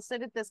important. He'll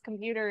sit at this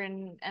computer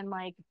and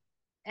like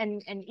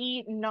and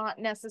eat and not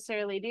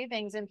necessarily do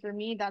things. And for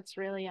me, that's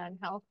really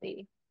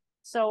unhealthy.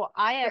 So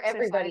I For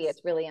everybody, exercise.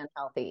 it's really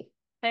unhealthy.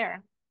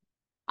 Fair.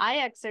 I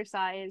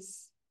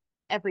exercise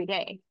every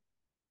day.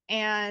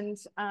 And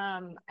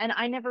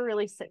I never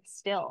really sit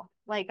still.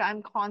 Like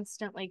I'm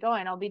constantly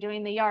going. I'll be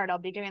doing the yard, I'll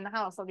be doing the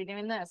house, I'll be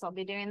doing this, I'll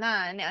be doing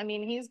that. And I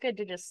mean, he's good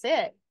to just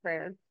sit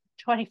for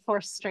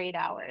 24 straight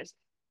hours.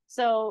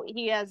 So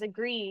he has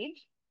agreed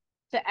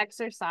to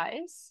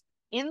exercise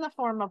in the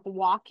form of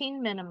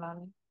walking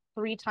minimum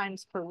 3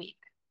 times per week.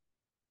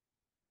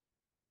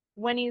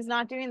 When he's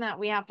not doing that,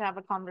 we have to have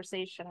a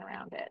conversation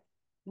around it.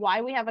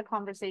 Why we have a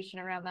conversation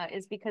around that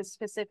is because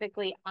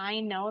specifically I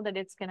know that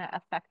it's going to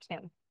affect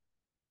him.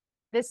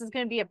 This is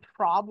going to be a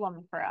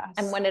problem for us.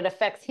 And when it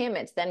affects him,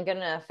 it's then going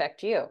to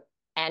affect you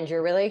and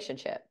your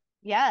relationship.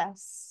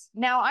 Yes.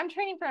 Now I'm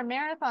training for a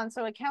marathon,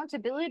 so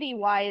accountability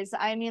wise,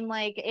 I mean,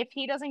 like if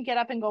he doesn't get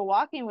up and go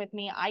walking with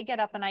me, I get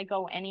up and I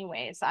go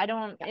anyways. I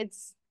don't, Yeah.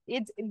 it's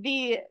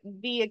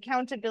the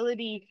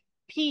accountability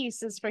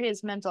piece is for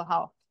his mental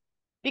health.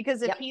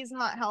 Because if Yep. he's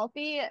not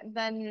healthy,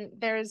 then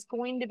there's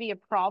going to be a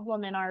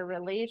problem in our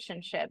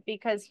relationship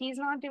because he's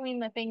not doing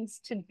the things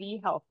to be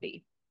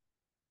healthy,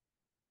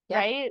 Yeah.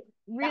 right?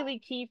 Yeah. Really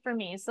key for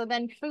me. So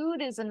then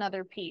food is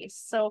another piece.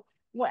 So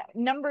what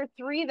number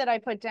three that I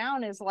put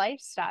down is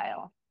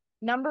lifestyle.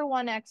 Number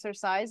one,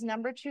 exercise.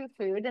 Number two,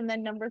 food. And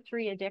then number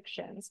three,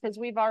 addictions. Because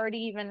we've already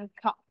even,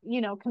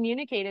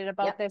 communicated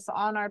about Yep. this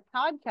on our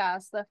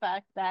podcast, the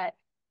fact that,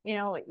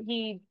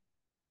 he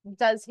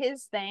does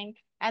his thing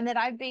and that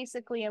I've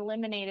basically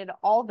eliminated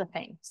all the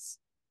things.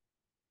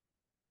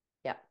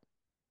 Yep.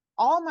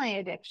 All my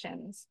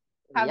addictions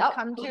have Yep.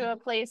 come to a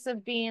place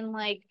of being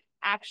like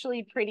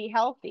actually pretty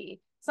healthy.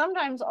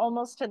 Sometimes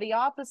almost to the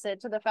opposite,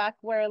 to the fact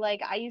where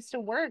like I used to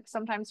work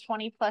sometimes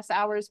 20 plus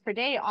hours per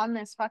day on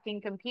this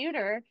fucking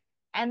computer.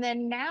 And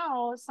then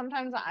now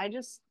sometimes I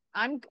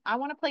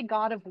want to play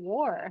God of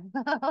War.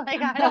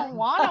 Like I don't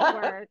want to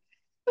work.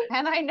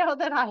 And I know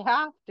that I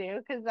have to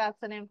because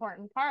that's an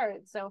important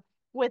part. So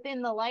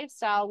within the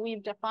lifestyle,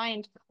 we've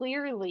defined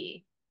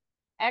clearly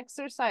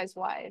exercise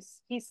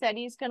wise. He said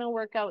he's going to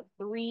work out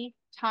 3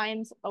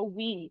 times a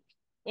week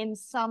in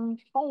some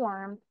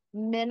form,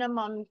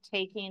 minimum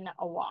taking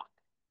a walk.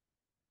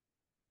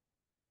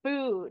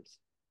 Food.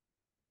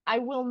 I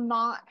will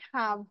not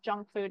have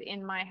junk food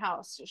in my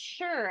house.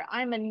 Sure,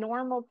 I'm a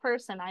normal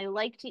person. I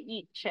like to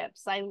eat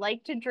chips. I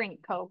like to drink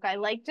Coke. I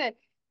like to,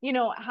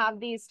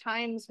 have these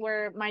times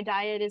where my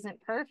diet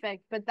isn't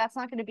perfect, but that's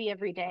not going to be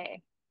every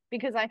day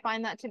because I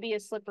find that to be a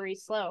slippery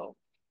slope.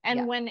 And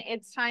Yeah. when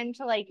it's time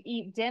to like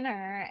eat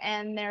dinner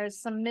and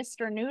there's some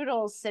Mr.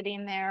 Noodles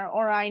sitting there,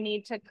 or I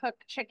need to cook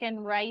chicken,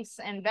 rice,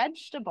 and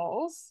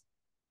vegetables,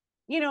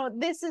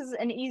 this is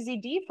an easy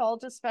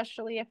default,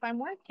 especially if I'm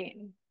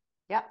working.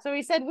 Yeah. So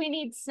he said we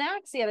need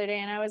snacks the other day,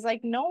 and I was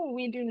like, no,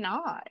 we do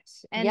not.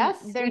 And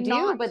Yes, they're we do,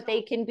 not but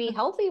they can be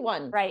healthy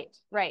ones. right,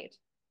 right.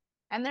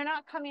 And they're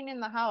not coming in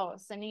the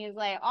house. And he's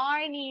like, oh,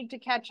 I need to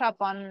catch up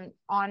on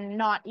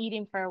not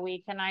eating for a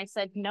week. And I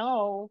said,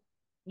 no,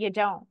 you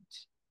don't.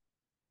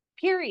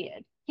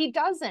 Period. He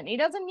doesn't. He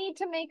doesn't need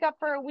to make up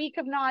for a week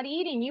of not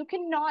eating. You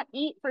cannot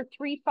eat for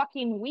 3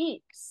 fucking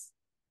weeks.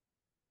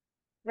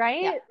 Yeah.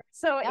 Right?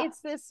 So Yeah.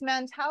 it's this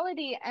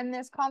mentality and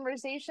this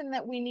conversation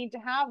that we need to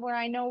have where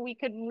I know we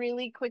could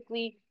really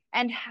quickly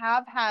and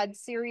have had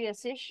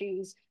serious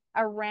issues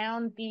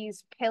around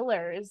these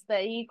pillars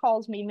that he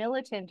calls me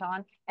militant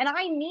on. And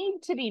I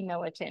need to be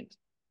militant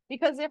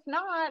because if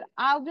not,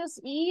 I'll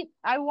just eat.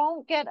 I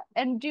won't get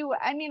and do.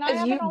 I mean, I Because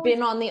haven't you've always.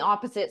 been on the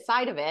opposite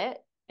side of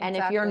it. And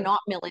if you're Exactly. not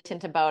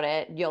militant about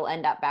it, you'll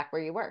end up back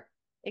where you were.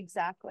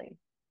 Exactly.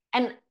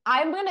 And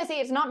I'm going to say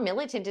it's not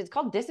militant, it's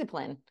called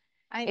discipline.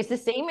 I It's the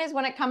same as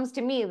when it comes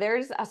to me.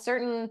 There's a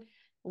certain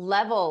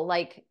level,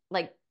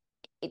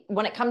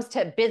 when it comes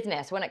to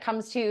business, when it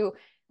comes to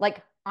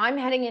like, I'm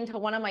heading into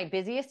one of my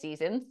busiest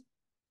seasons.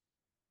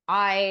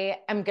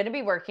 I am going to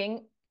be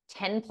working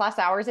 10 plus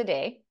hours a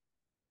day.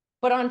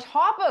 But on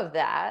top of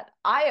that,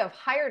 I have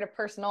hired a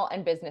personal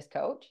and business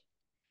coach.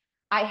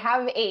 I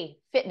have a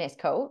fitness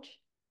coach.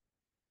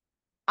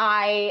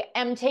 I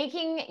am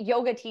taking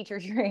yoga teacher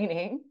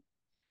training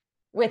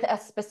with a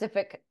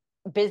specific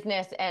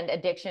business and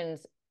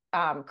addictions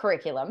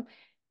curriculum.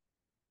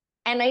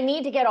 And I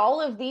need to get all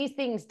of these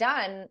things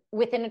done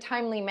within a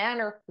timely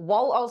manner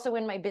while also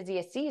in my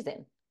busiest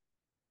season.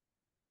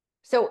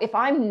 So if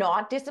I'm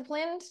not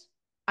disciplined,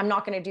 I'm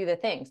not going to do the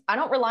things. I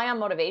don't rely on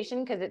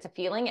motivation because it's a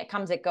feeling, it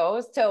comes, it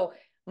goes. So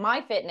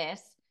my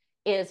fitness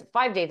is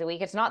 5 days a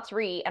week, it's not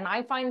 3. And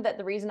I find that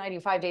the reason I do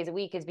 5 days a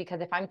week is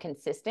because if I'm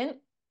consistent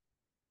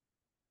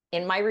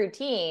in my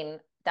routine,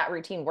 that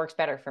routine works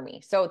better for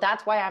me. So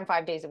that's why I'm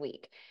 5 days a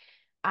week.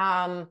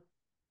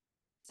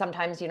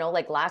 Sometimes,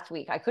 like last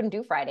week, I couldn't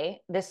do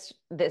Friday. This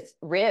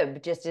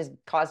rib just has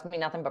caused me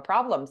nothing but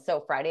problems. So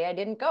Friday I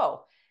didn't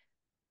go.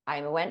 I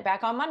went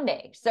back on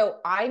Monday. So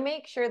I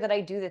make sure that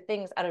I do the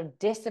things out of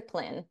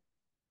discipline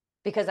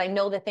because I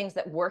know the things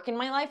that work in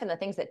my life and the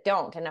things that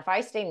don't. And if I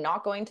stay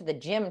not going to the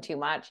gym too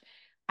much,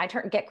 I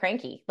get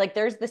cranky. Like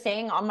there's the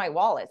saying on my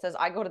wall. It says,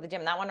 I go to the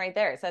gym. That one right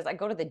there. It says, I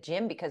go to the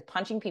gym because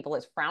punching people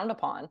is frowned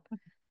upon.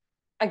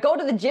 I go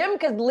to the gym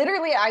because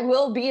literally I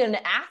will be an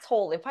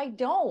asshole if I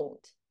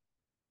don't.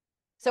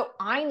 So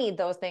I need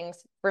those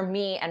things for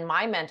me and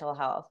my mental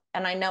health.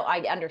 And I know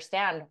I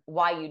understand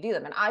why you do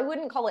them. And I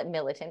wouldn't call it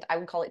militant. I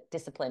would call it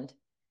disciplined.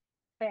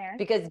 fair.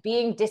 Because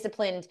being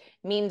disciplined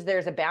means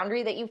there's a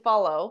boundary that you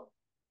follow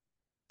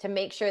to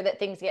make sure that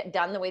things get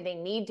done the way they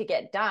need to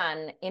get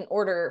done in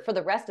order for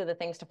the rest of the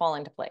things to fall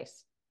into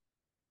place.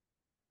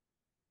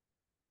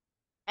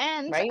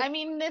 And Right? I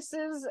mean, this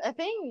is a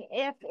thing.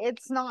 If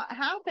it's not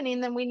happening,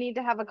 then we need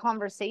to have a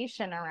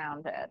conversation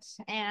around it.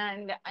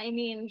 And I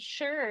mean,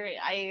 sure,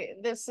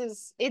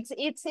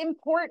 it's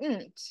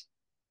important.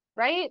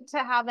 right? To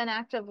have an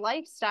active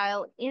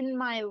lifestyle in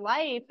my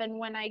life. And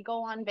when I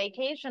go on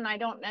vacation, I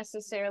don't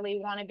necessarily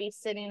want to be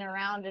sitting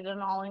around at an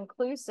all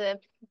inclusive,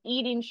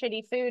 eating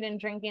shitty food and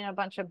drinking a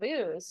bunch of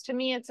booze. To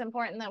me, it's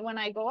important that when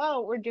I go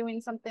out, we're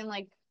doing something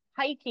like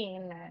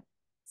hiking, or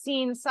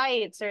seeing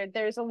sights, or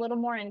there's a little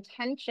more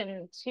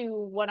intention to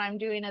what I'm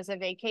doing as a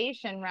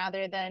vacation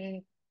rather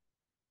than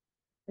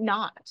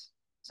not.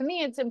 To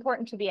me, it's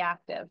important to be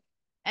active.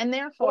 And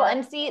Well, therefore,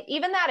 and see,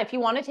 even that, if you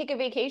want to take a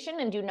vacation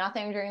and do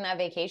nothing during that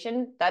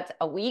vacation, that's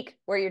a week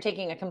where you're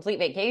taking a complete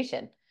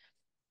vacation.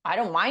 I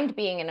don't mind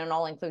being in an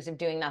all-inclusive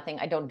doing nothing.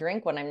 I don't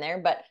drink when I'm there,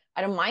 but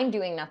I don't mind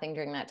doing nothing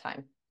during that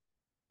time.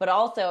 But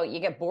also,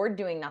 you get bored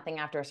doing nothing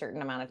after a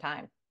certain amount of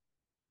time.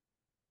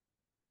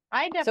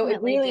 I So it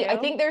definitely really, I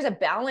do. think there's a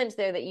balance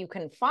there that you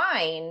can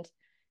find,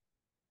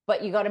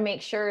 but you got to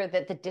make sure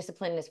that the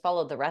discipline is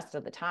followed the rest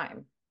of the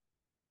time.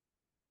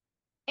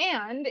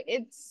 And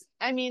it's,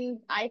 I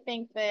mean, I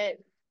think that,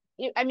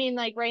 I mean,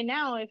 like right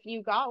now, if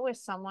you got with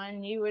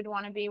someone, you would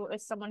want to be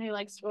with someone who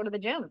likes to go to the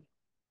gym,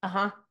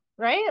 Uh-huh.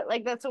 right?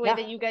 Like that's a way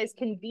that Yeah. you guys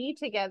can be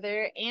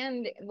together.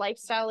 And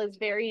lifestyle is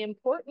very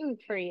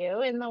important for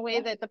you in the way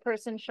Yeah. that the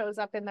person shows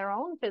up in their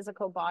own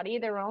physical body,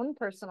 their own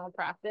personal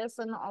practice,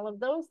 and all of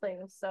those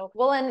things. So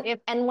Well, if,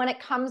 and when it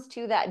comes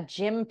to that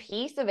gym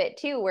piece of it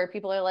too, where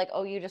people are like,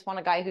 "Oh, you just want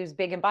a guy who's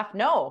big and buff."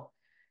 No.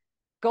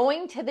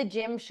 Going to the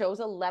gym shows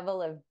a level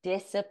of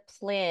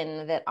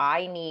discipline that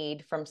I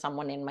need from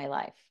someone in my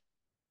life.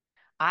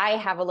 I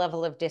have a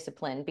level of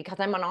discipline because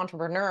I'm an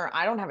entrepreneur.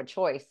 I don't have a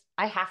choice.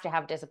 I have to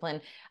have discipline.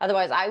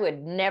 Otherwise, I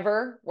would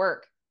never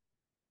work.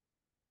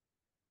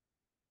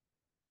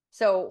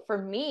 So for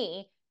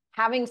me,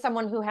 having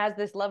someone who has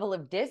this level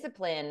of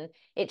discipline,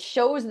 it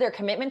shows their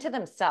commitment to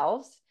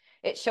themselves.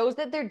 It shows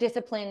that they're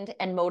disciplined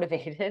and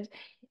motivated.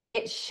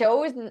 It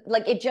shows,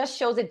 like, it just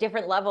shows a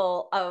different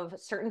level of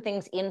certain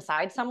things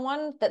inside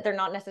someone that they're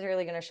not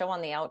necessarily going to show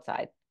on the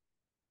outside.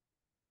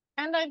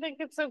 and I think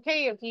it's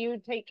okay if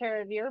you take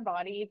care of your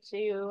body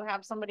to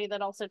have somebody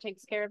that also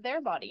takes care of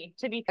their body,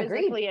 to be Agreed.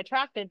 physically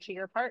attracted to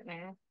your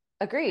partner.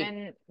 Agreed.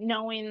 And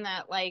knowing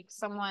that like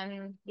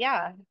someone,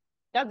 yeah,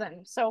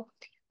 doesn't. So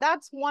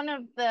that's one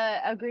of the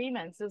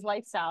agreements is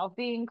lifestyle,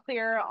 being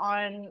clear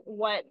on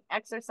what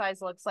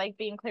exercise looks like,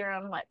 being clear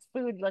on what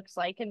food looks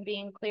like, and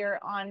being clear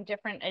on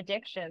different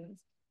addictions.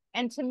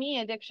 And to me,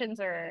 addictions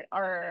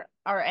are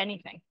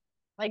anything.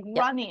 Like Yep.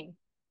 running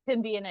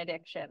can be an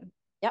addiction.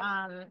 Yep.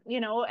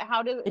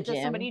 How The does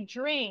gym. somebody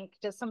drink?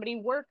 Does somebody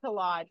work a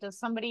lot? Does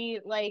somebody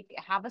like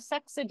have a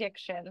sex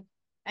addiction?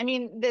 I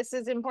mean, this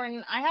is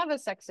important. I have a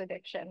sex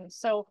addiction.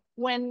 So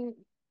when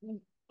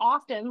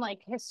often,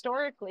 like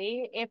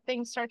historically, if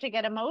things start to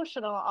get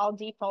emotional, I'll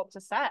default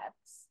to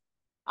sex.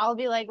 I'll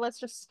be like, let's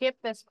just skip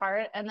this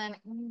part and then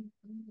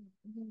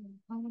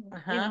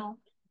Uh-huh.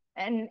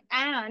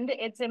 and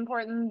it's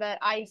important that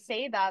I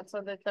say that so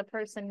that the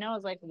person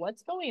knows like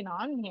what's going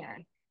on here.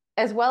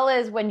 As well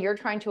as when you're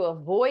trying to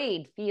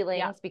avoid Yeah.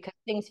 feelings because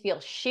things feel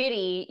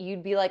shitty,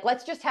 you'd be like,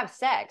 let's just have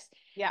sex.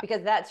 Yeah.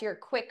 Because that's your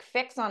quick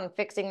fix on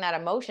fixing that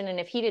emotion.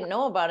 And if he didn't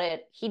know about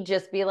it, he'd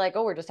just be like,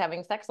 oh, we're just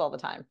having sex all the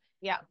time.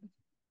 Yeah.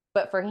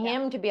 But for Yeah.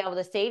 him to be able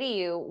to say to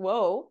you,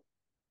 whoa,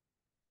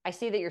 I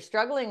see that you're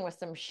struggling with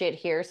some shit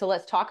here. So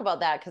let's talk about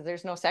that because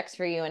there's no sex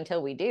for you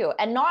until we do.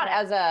 And not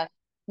as a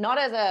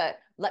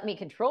let me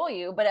control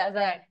you, but as a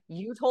Right.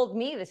 you told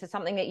me this is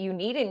something that you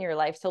need in your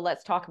life. So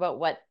let's talk about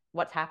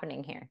what's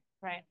happening here.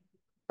 Right.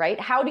 Right?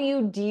 How do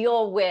you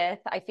deal with,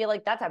 I feel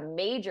like that's a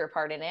major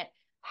part in it.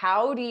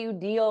 How do you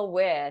deal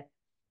with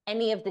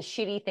any of the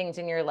shitty things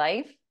in your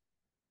life?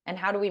 And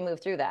how do we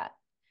move through that?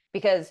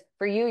 Because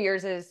for you,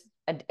 yours is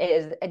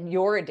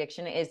your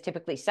addiction is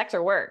typically sex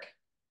or work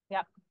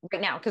Yep.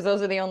 right now, because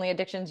those are the only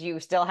addictions you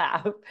still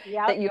have that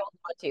Yep. you don't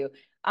want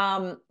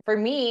to. For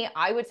me,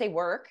 I would say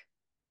work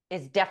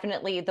is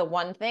definitely the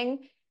one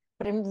thing,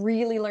 but I'm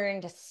really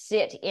learning to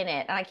sit in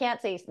it. And I can't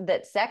say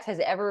that sex has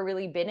ever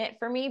really been it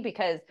for me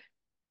because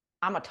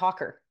I'm a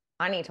talker.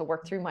 I need to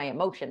work through my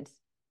emotions,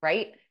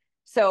 right?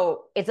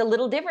 So it's a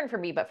little different for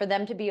me, but for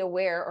them to be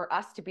aware or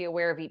us to be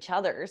aware of each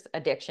other's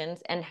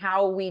addictions and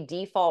how we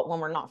default when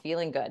we're not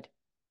feeling good.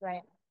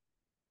 Right.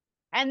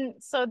 And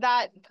so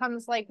that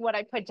comes like what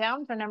I put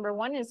down for number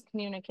one is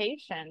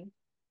communication.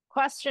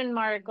 Question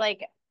mark,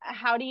 like,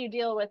 how do you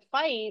deal with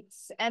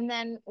fights? And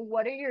then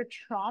what are your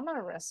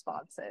trauma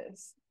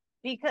responses?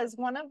 Because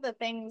one of the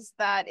things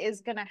that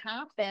is going to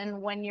happen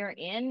when you're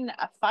in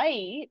a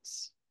fight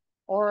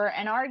or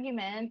an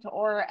argument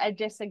or a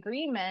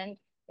disagreement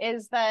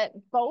is that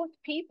both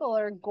people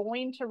are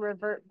going to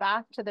revert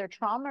back to their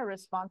trauma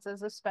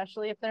responses,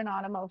 especially if they're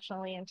not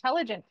emotionally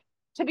intelligent.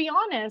 To be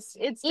honest,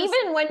 it's just,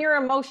 Even when you're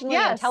emotionally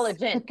yes.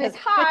 intelligent, because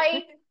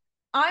hi,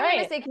 I'm going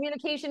to Right. say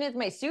communication is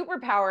my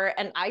superpower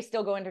and I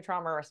still go into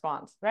trauma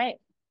response. Right.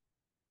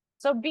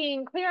 So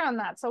being clear on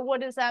that. So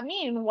what does that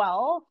mean?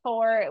 Well,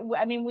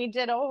 I mean, we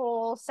did a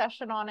whole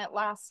session on it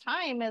last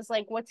time is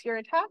like, what's your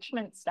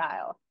attachment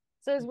style?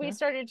 So as we Mm-hmm.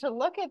 started to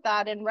look at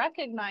that and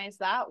recognize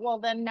that, well,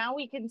 then now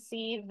we can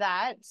see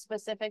that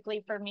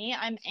specifically for me,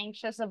 I'm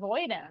anxious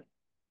avoidant.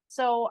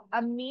 So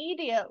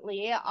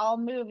immediately I'll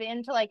move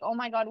into like, oh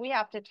my God, we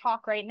have to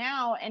talk right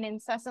now, and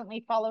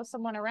incessantly follow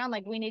someone around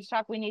like, we need to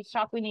talk, we need to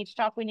talk, we need to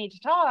talk, we need to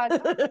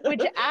talk,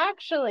 which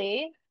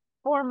actually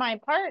for my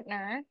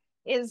partner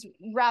is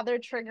rather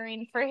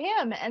triggering for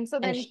him. And so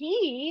then And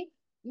he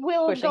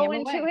will pushing go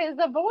him into away. his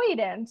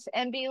avoidance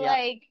and be Yeah.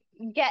 like,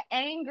 get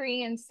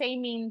angry and say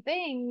mean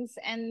things.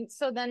 And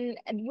so then,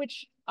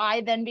 which I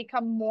then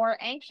become more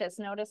anxious.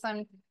 Notice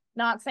I'm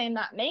not saying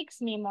that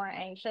makes me more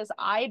anxious.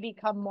 I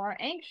become more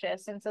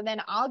anxious. And so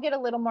then I'll get a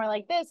little more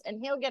like this and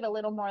he'll get a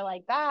little more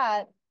like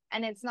that.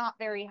 And it's not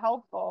very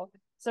helpful.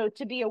 So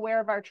to be aware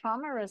of our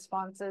trauma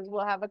responses,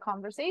 we'll have a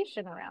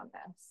conversation around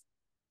this.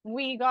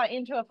 We got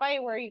into a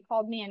fight where he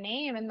called me a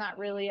name and that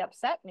really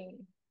upset me.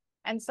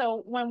 And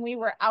so when we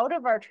were out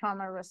of our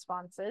trauma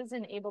responses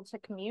and able to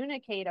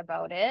communicate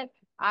about it,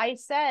 I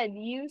said,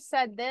 you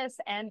said this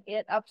and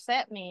it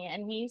upset me.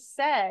 And he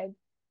said,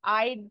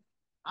 I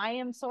I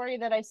am sorry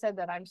that I said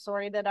that. I'm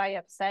sorry that I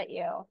upset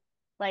you.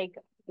 Like,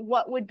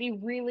 what would be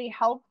really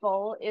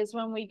helpful is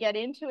when we get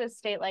into a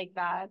state like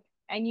that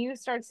and you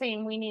start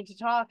saying, we need to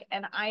talk,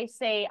 and I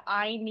say,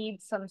 I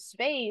need some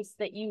space,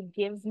 that you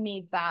give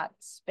me that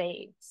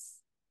space.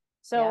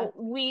 Yeah. So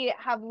we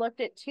have looked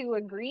at two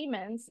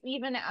agreements,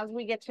 even as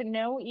we get to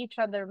know each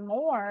other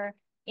more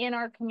in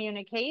our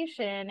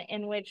communication,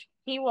 in which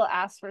he will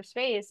ask for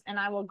space and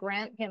I will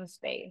grant him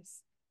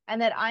space,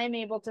 and that I'm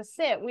able to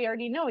sit. We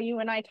already know, you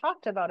and I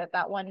talked about it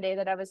that one day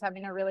that I was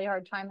having a really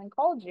hard time and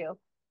called you.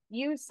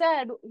 You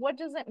said, what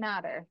does it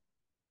matter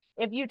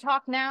if you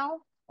talk now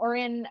or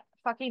in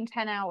fucking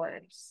 10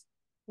 hours?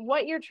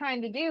 What you're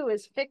trying to do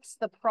is fix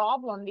the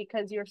problem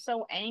because you're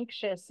so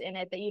anxious in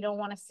it that you don't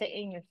want to sit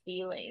in your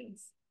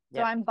feelings. So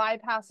Yeah. I'm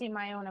bypassing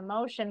my own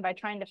emotion by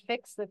trying to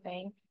fix the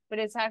thing, but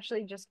it's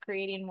actually just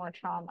creating more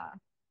trauma.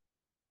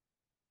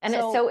 And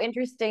it's So so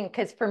interesting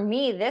because for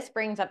me, this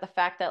brings up the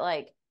fact that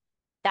like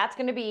that's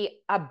going to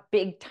be a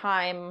big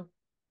time.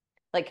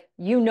 Like,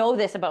 you know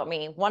this about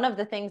me. One of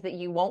the things that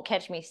you won't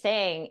catch me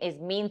saying is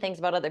mean things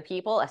about other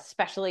people,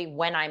 especially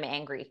when I'm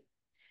angry.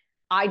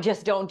 I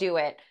just don't do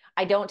it.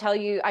 I don't call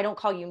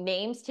you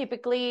names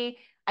typically.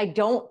 I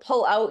don't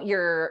pull out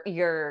your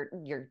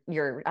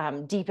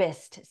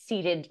deepest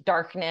seated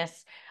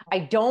darkness. I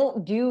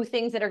don't do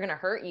things that are going to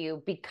hurt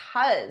you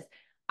because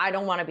I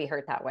don't want to be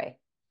hurt that way.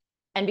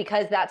 And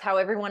because that's how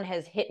everyone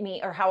has hit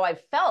me, or how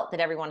I've felt that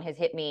everyone has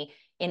hit me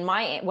in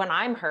my, when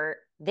I'm hurt,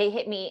 they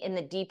hit me in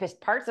the deepest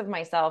parts of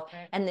myself.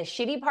 right. And the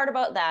shitty part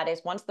about that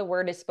is once the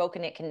word is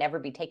spoken, it can never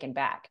be taken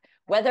back.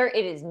 Whether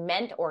it is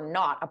meant or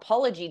not,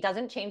 apology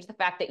doesn't change the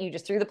fact that you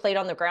just threw the plate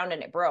on the ground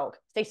and it broke.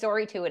 Say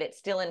sorry to it, it's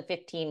still in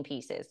 15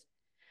 pieces.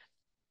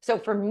 So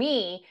for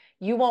me,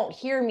 you won't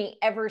hear me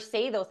ever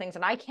say those things.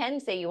 And I can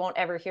say you won't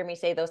ever hear me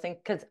say those things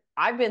because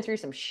I've been through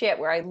some shit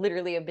where I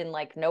literally have been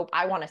like, nope,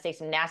 I want to say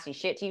some nasty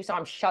shit to you. So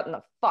I'm shutting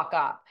the fuck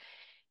up.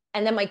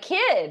 And then my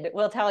kid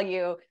will tell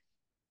you,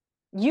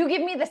 you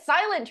give me the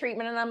silent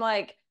treatment. And I'm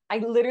like, I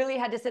literally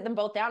had to sit them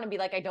both down and be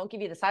like, I don't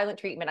give you the silent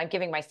treatment. I'm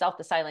giving myself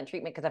the silent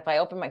treatment because if I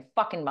open my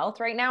fucking mouth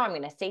right now, I'm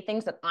going to say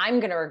things that I'm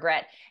going to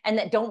regret and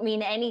that don't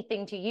mean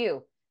anything to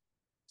you.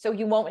 So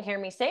you won't hear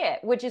me say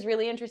it, which is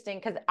really interesting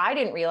because I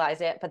didn't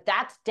realize it, but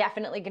that's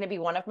definitely going to be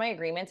one of my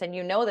agreements. And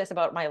you know this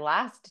about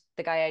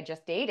the guy I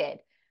just dated.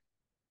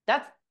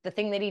 That's the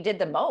thing that he did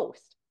the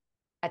most.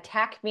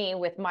 Attack me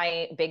with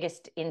my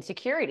biggest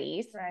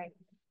insecurities Right.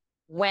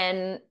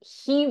 when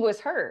he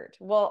was hurt.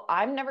 Well,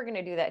 I'm never going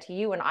to do that to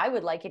you. And I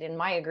would like it in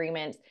my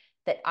agreements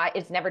that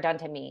it's never done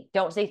to me.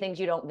 Don't say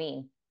things you don't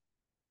mean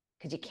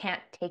because you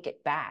can't take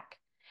it back.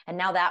 And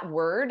now that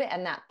word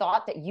and that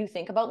thought that you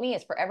think about me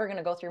is forever going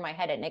to go through my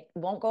head and it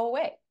won't go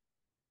away.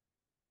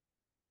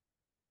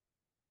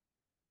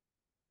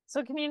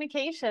 So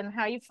communication,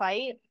 how you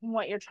fight,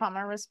 what your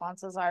trauma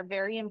responses are,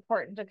 very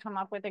important to come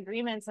up with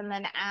agreements. And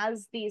then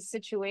as these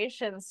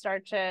situations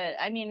start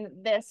to, I mean,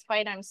 this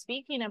fight I'm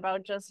speaking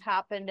about just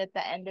happened at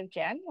the end of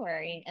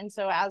January. And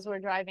so as we're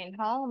driving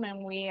home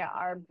and we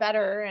are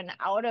better and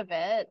out of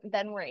it,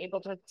 then we're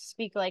able to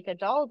speak like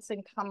adults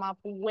and come up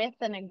with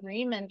an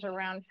agreement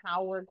around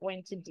how we're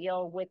going to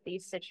deal with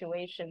these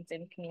situations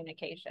in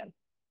communication.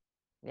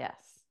 Yes.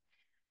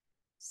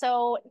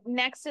 So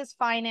next is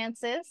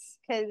finances,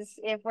 because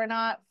if we're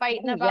not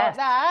fighting Oh, about yes.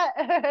 that,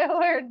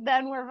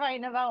 we're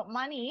fighting about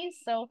money.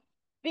 So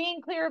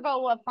being clear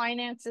about what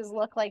finances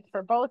look like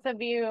for both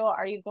of you.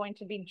 Are you going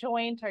to be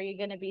joint? Are you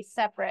going to be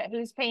separate?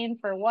 Who's paying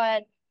for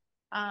what?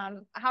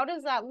 How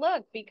does that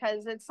look?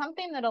 Because it's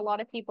something that a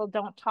lot of people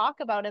don't talk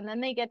about, and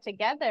then they get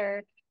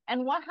together.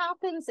 And what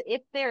happens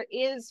if there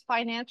is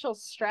financial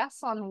stress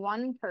on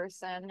one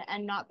person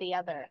and not the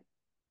other?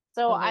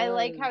 So I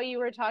like how you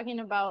were talking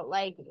about,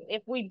 like,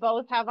 if we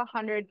both have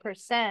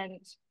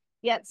 100%,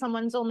 yet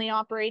someone's only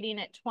operating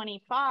at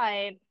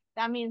 25,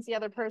 that means the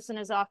other person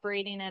is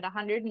operating at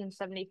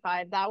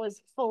 175. That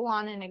was full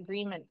on an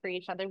agreement for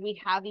each other.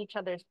 We have each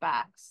other's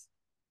backs.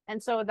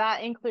 And so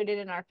that included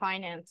in our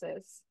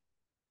finances.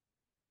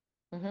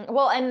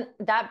 Well, and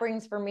that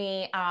brings for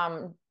me,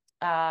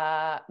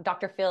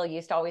 Dr. Phil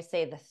used to always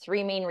say the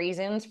three main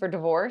reasons for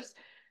divorce.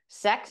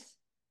 sex,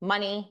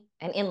 money,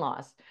 and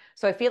in-laws.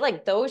 So I feel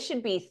like those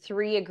should be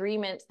 3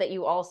 agreements that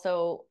you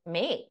also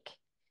make.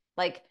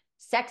 Like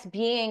sex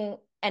being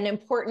an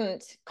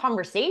important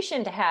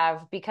conversation to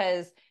have,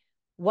 because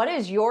what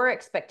is your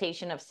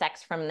expectation of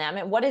sex from them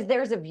and what is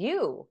theirs of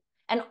you?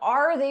 And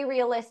are they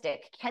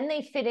realistic? Can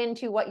they fit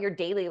into what your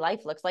daily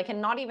life looks like?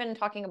 And not even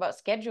talking about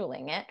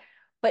scheduling it,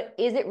 but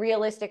is it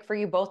realistic for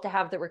you both to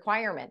have the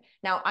requirement?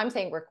 Now, I'm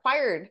saying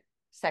required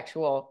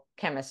sexual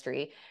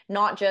chemistry,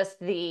 not just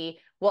the,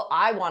 well,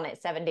 I want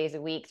it 7 days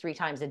a week, 3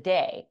 times a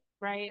day.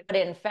 Right. But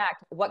in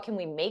fact, what can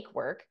we make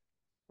work?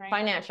 Right.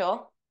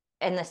 Financial,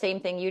 and the same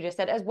thing you just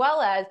said, as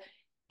well as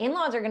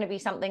in-laws are going to be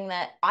something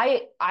that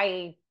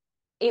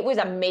it was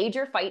a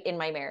major fight in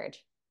my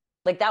marriage.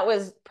 Like that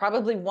was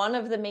probably one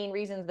of the main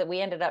reasons that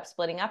we ended up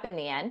splitting up in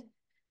the end,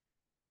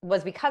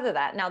 was because of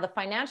that. Now, the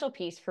financial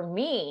piece for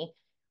me,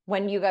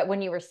 when you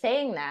were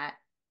saying that,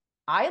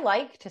 I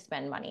like to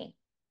spend money.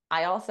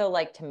 I also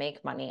like to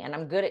make money, and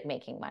I'm good at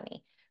making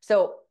money.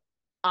 So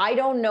I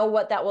don't know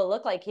what that will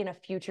look like in a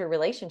future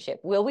relationship.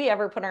 Will we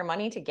ever put our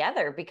money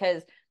together?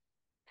 Because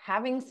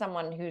having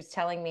someone who's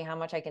telling me how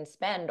much I can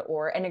spend,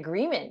 or an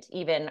agreement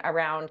even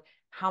around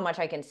how much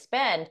I can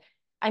spend,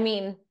 I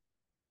mean,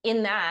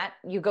 in that,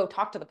 you go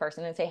talk to the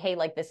person and say, hey,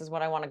 like, this is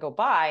what I want to go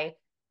buy.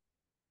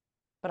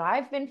 But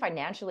I've been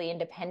financially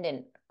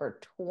independent for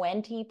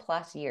 20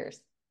 plus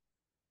years.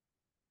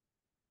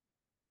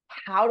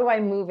 How do I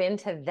move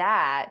into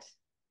that?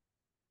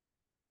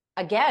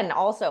 Again,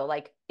 also,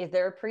 like, is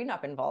there a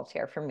prenup involved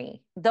here for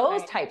me?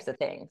 Those types of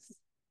things,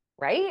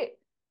 right?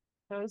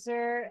 Those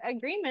are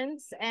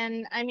agreements.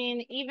 And I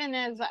mean, even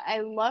as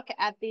I look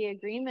at the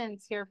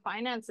agreements here,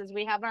 finances,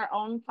 we have our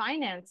own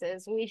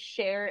finances, we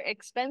share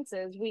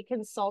expenses, we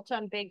consult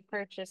on big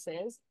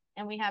purchases,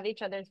 and we have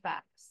each other's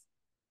backs.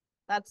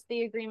 That's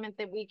the agreement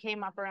that we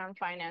came up around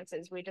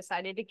finances. We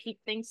decided to keep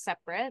things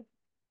separate.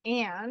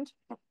 And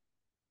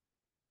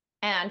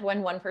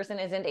when one person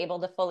isn't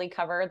able to fully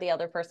cover, the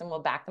other person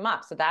will back them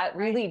up. So that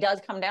really does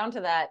come down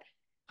to that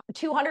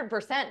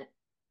 200%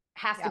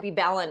 has to be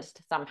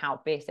balanced somehow,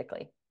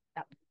 basically.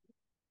 Yep.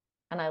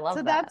 And I love that.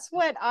 So that's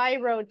what I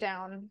wrote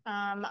down.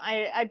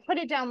 I put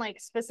it down like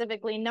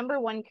specifically: number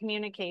 1,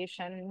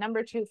 communication;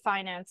 number 2,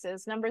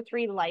 finances; number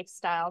 3,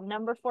 lifestyle;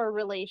 number 4,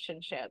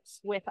 relationships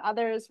with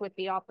others, with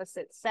the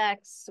opposite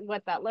sex,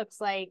 what that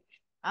looks like.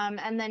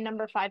 And then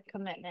number 5,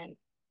 commitment.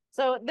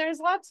 So there's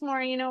lots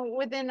more, you know,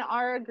 within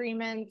our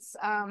agreements.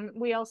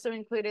 We also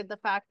included the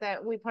fact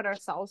that we put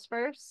ourselves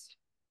first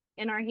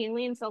in our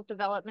healing,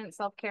 self-development,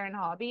 self-care, and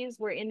hobbies.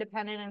 We're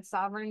independent and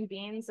sovereign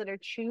beings that are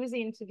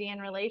choosing to be in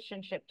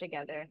relationship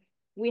together.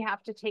 We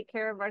have to take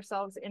care of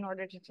ourselves in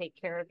order to take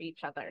care of each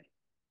other.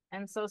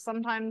 And so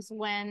sometimes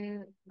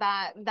when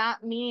that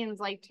means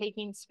like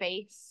taking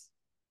space.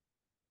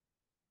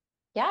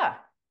 Yeah.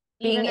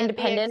 Being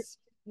independent.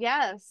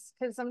 Yes,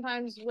 because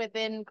sometimes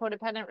within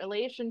codependent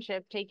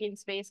relationship, taking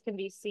space can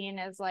be seen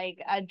as like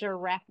a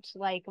direct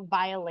like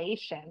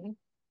violation.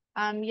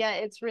 Yeah,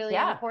 it's really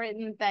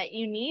important that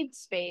you need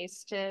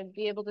space to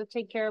be able to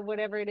take care of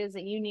whatever it is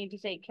that you need to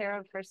take care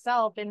of for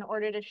self in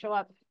order to show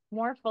up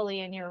more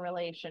fully in your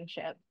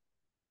relationship.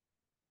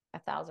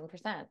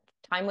 1,000%.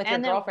 Time with your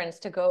girlfriends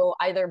to go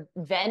either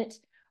vent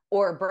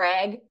or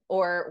brag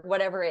or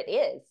whatever it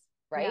is,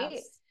 right?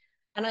 Yes.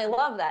 And I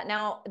love that.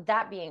 Now,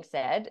 that being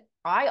said,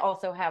 I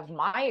also have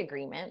my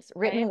agreements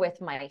written with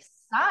my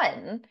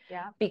son,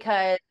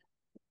 because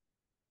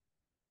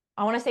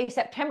I want to say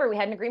September, we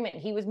had an agreement.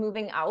 He was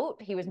moving out.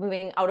 He was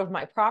moving out of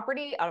my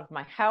property, out of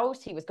my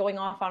house. He was going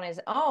off on his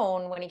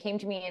own when he came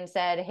to me and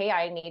said, hey,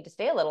 I need to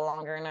stay a little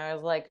longer. And I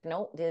was like,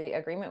 no, the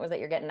agreement was that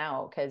you're getting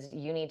out because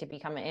you need to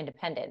become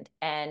independent.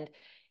 And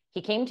he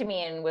came to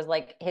me and was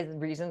like, his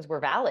reasons were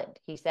valid.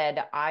 He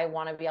said, I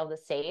want to be able to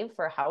save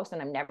for a house,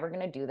 and I'm never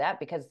going to do that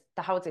because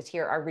the houses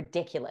here are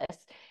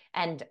ridiculous.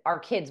 And our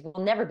kids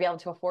will never be able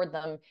to afford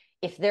them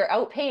if they're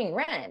out paying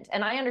rent.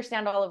 And I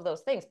understand all of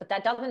those things, but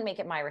that doesn't make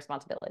it my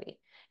responsibility.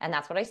 And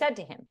that's what I said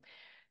to him.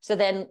 So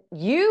then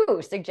you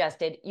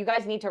suggested you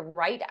guys need to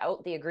write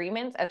out the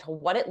agreements as to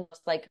what it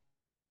looks like.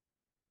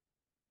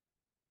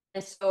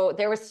 And so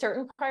there was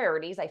certain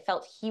priorities I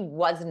felt he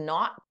was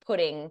not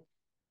putting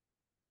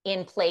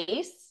in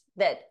place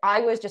that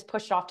I was just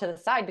pushed off to the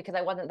side because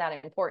I wasn't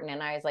that important.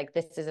 And I was like,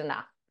 this is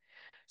enough.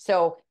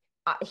 So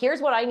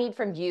here's what I need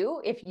from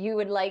you. If you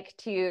would like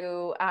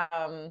to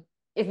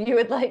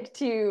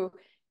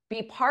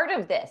be part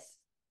of this,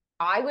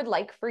 I would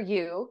like for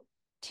you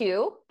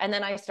to, and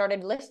then I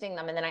started listing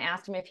them, and then I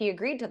asked him if he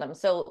agreed to them.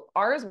 So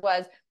ours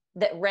was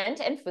that rent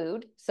and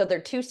food, so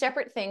they're 2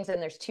 separate things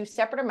and there's 2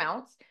 separate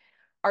amounts,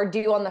 are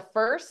due on the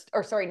 1st,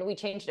 or sorry, we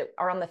changed it,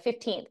 are on the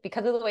 15th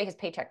because of the way his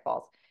paycheck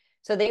falls.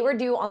 So they were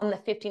due on the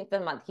 15th of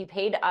the month. He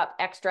paid up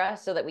extra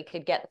so that we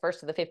could get the 1st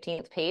to the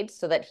 15th paid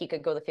so that he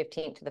could go the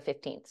 15th to the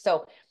 15th.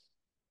 So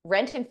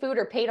rent and food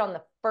are paid on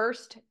the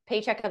 1st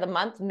paycheck of the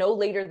month, no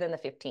later than the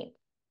 15th.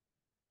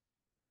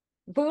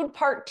 Food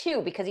part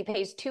 2, because he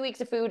pays 2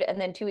 weeks of food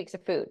and then 2 weeks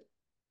of food.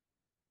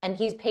 And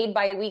he's paid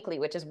bi-weekly,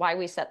 which is why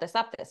we set this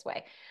up this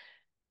way.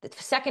 The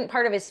second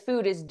part of his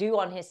food is due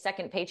on his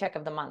second paycheck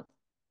of the month.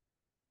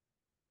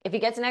 If he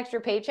gets an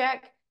extra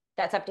paycheck,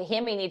 that's up to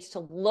him. He needs to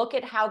look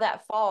at how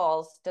that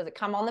falls. Does it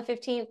come on the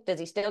 15th? Does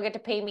he still get to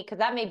pay me? Because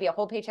that may be a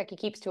whole paycheck he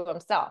keeps to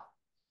himself.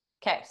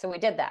 Okay, so we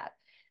did that.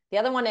 The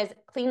other one is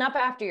clean up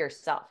after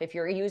yourself. If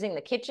you're using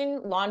the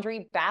kitchen,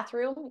 laundry,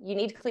 bathroom, you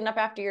need to clean up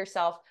after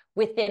yourself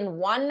within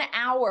 1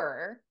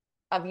 hour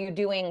of you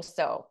doing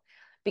so.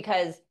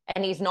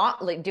 And he's not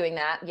doing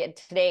that yet.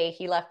 Today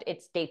he left,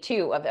 it's day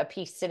 2 of a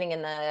piece sitting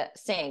in the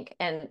sink.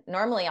 And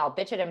normally I'll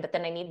bitch at him, but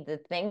then I need the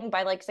thing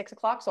by like 6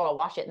 o'clock. So I'll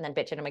wash it and then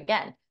bitch at him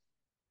again.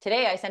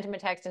 Today I sent him a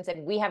text and said,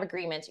 we have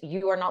agreements.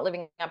 You are not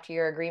living up to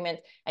your agreement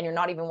and you're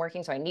not even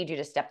working. So I need you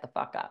to step the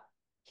fuck up.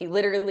 He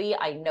literally,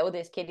 I know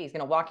this kid, he's going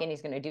to walk in,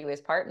 he's going to do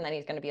his part, and then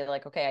he's going to be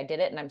like, okay, I did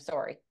it and I'm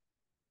sorry.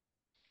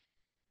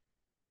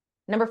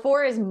 Number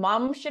 4 is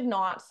mom should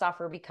not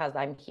suffer because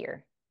I'm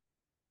here.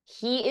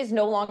 He is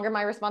no longer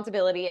my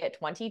responsibility at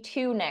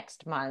 22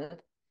 next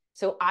month.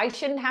 So I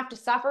shouldn't have to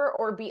suffer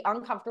or be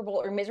uncomfortable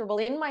or miserable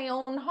in my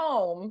own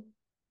home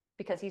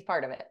because he's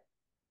part of it.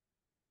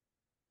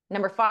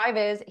 Number 5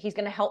 is he's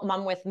going to help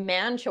mom with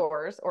man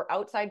chores or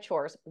outside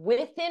chores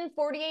within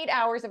 48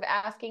 hours of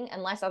asking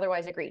unless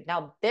otherwise agreed.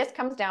 Now, this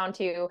comes down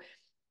to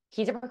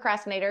he's a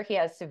procrastinator. He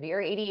has severe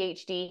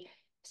ADHD.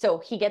 So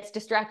he gets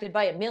distracted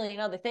by a million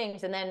other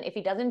things. And then if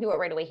he doesn't do it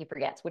right away, he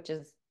forgets, which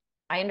is,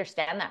 I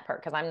understand that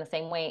part because I'm the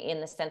same way in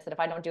the sense that if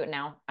I don't do it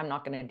now, I'm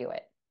not going to do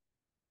it.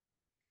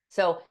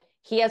 So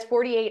he has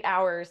 48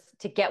 hours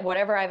to get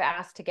whatever I've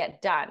asked to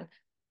get done.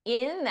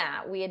 In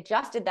that, we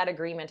adjusted that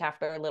agreement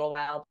after a little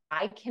while.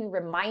 I can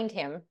remind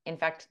him, in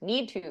fact,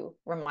 need to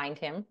remind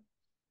him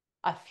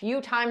a few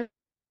times.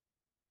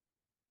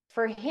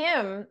 For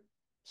him,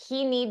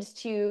 he needs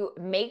to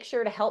make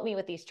sure to help me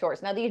with these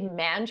chores. Now, these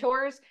man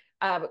chores,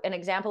 an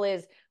example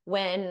is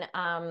when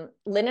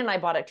Lynn and I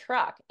bought a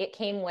truck, it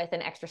came with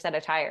an extra set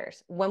of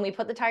tires. When we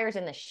put the tires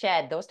in the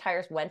shed, those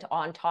tires went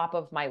on top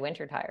of my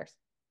winter tires.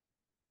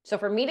 So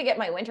for me to get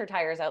my winter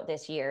tires out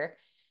this year,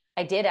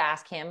 I did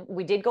ask him.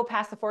 We did go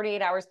past the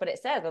 48 hours, but it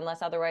says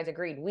unless otherwise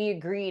agreed. We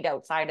agreed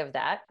outside of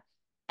that.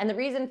 And the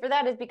reason for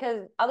that is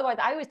because otherwise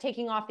I was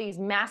taking off these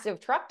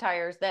massive truck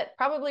tires that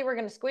probably were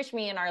going to squish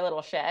me in our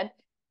little shed.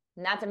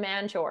 And that's a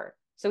man chore.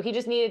 So he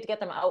just needed to get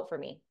them out for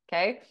me.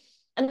 Okay.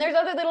 And there's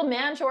other little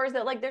man chores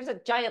that, like, there's a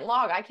giant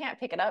log. I can't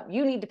pick it up.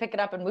 You need to pick it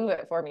up and move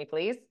it for me,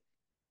 please.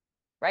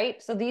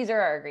 Right? So these are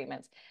our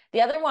agreements.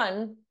 The other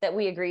one that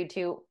we agreed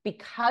to,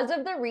 because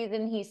of the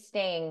reason he's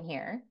staying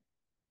here,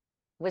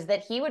 was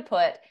that he would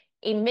put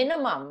a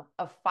minimum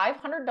of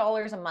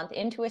 $500 a month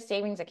into a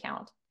savings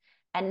account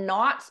and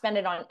not spend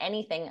it on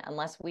anything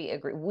unless we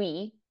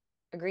agree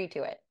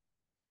to it.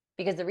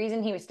 Because the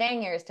reason he was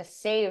staying here is to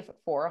save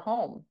for a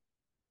home.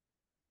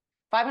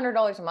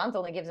 $500 a month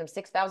only gives him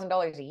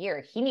 $6,000 a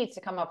year. He needs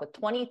to come up with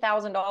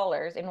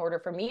 $20,000 in order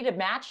for me to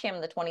match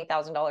him the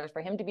 $20,000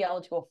 for him to be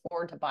able to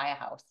afford to buy a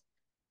house.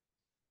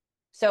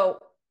 So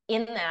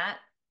in that,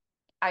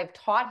 I've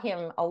taught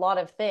him a lot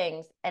of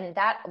things, and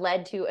that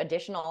led to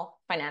additional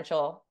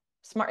financial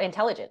smart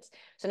intelligence.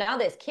 So now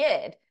this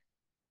kid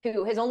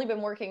who has only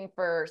been working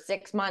for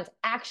 6 months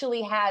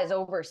actually has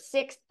over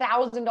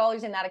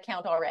 $6,000 in that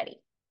account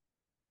already.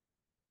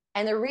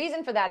 And the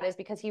reason for that is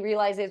because he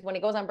realizes when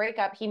he goes on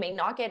breakup, he may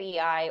not get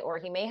EI, or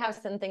he may have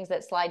some things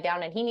that slide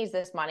down and he needs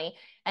this money.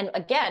 And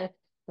again,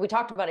 we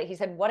talked about it. He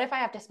said, what if I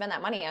have to spend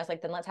that money? I was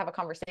like, then let's have a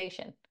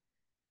conversation.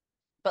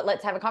 But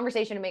let's have a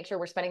conversation to make sure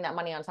we're spending that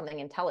money on something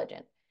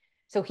intelligent.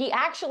 So he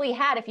actually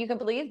had, if you can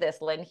believe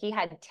this, Lynn, he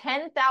had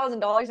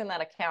 $10,000 in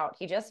that account.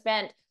 He just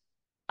spent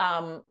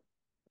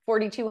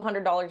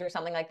 $4,200 or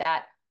something like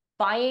that,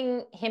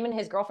 buying him and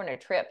his girlfriend a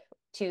trip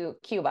to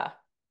Cuba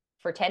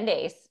for 10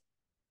 days.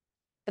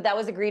 But that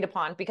was agreed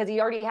upon because he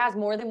already has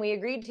more than we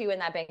agreed to in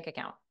that bank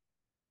account.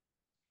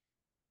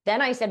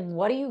 Then I said,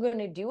 what are you going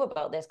to do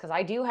about this? Because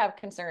I do have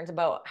concerns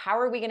about how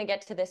are we going to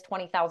get to this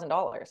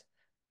 $20,000?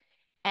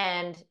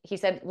 And he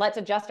said, let's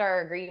adjust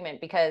our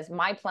agreement because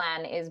my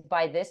plan is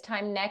by this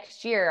time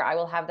next year, I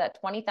will have that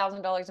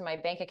 $20,000 in my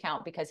bank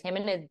account because him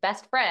and his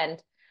best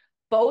friend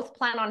both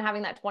plan on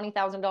having that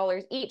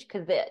 $20,000 each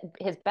because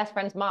his best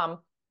friend's mom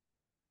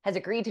has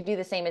agreed to do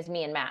the same as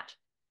me and match.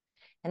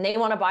 And they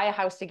want to buy a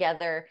house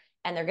together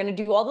and they're going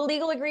to do all the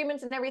legal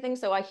agreements and everything.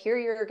 So I hear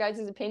your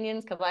guys'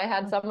 opinions because I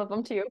had some of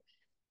them too.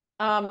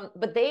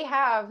 But they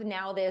have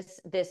now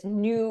this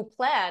new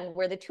plan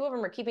where the two of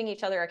them are keeping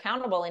each other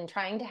accountable and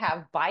trying to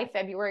have by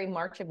February,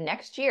 March of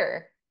next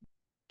year,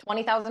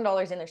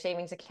 $20,000 in their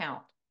savings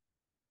account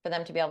for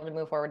them to be able to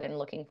move forward in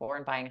looking for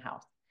and buying a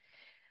house.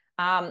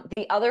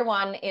 The other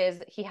one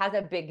is he has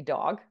a big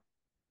dog,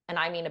 and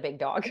I mean a big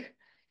dog.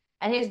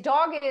 And his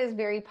dog is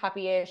very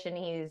puppyish and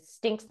he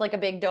stinks like a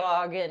big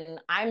dog. And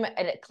I'm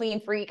a clean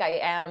freak. I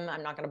am.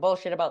 I'm not going to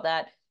bullshit about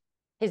that.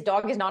 His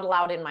dog is not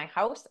allowed in my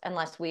house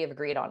unless we have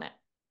agreed on it.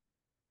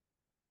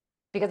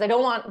 Because I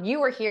don't want, you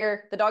were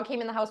here, the dog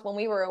came in the house when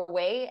we were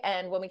away.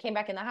 And when we came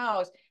back in the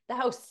house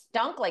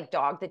stunk like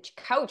dog. The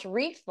couch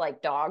reeked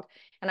like dog.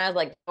 And I was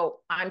like,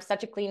 oh, I'm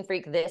such a clean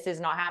freak. This is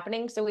not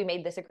happening. So we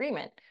made this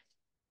agreement.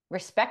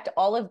 respect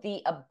all of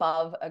the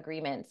above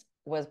agreements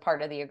was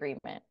part of the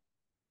agreement.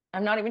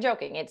 I'm not even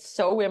joking. It's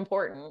so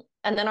important.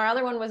 And then our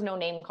other one was no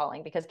name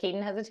calling, because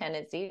Caden has a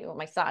tendency, or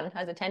my son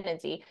has a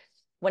tendency,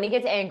 when he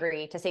gets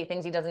angry, to say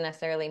things he doesn't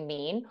necessarily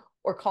mean,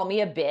 or call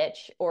me a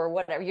bitch, or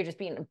whatever. You're just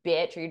being a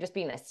bitch, or you're just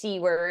being a C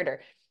word,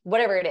 or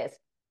whatever it is.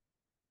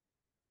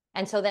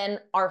 And so then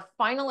our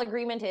final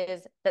agreement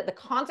is that the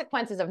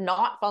consequences of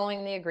not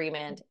following the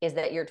agreement is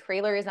that your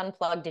trailer is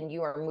unplugged and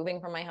you are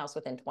moving from my house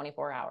within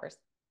 24 hours.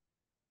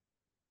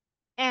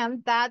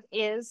 And that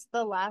is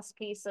the last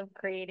piece of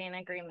creating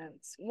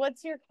agreements.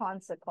 What's your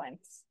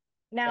consequence?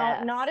 Now,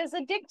 Yes. not as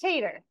a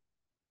dictator,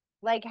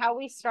 like how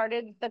we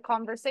started the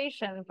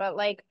conversation, but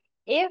like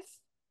if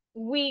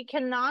we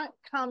cannot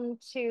come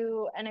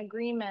to an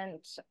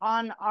agreement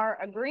on our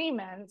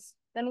agreements,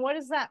 then what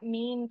does that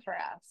mean for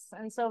us?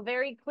 And so,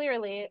 very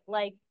clearly,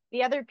 like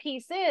the other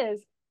piece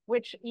is,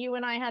 which you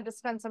and I had to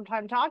spend some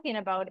time talking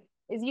about,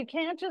 is you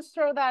can't just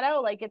throw that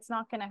out like it's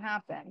not going to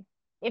happen.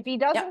 If he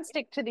doesn't Yep.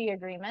 stick to the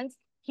agreements,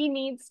 he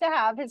needs to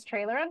have his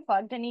trailer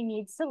unplugged and he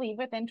needs to leave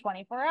within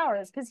 24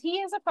 hours because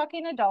he is a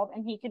fucking adult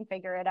and he can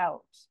figure it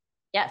out.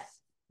 Yes.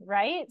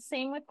 Right?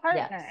 Same with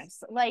Yes.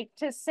 partners. Like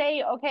to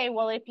say, okay,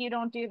 well, if you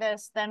don't do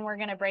this, then we're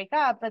going to break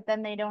up, but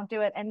then they don't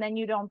do it and then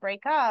you don't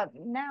break up.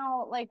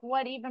 Now, like,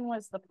 what even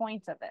was the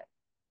point of it?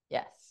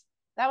 Yes.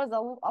 That was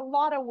a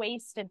lot of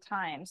wasted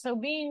time. So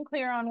being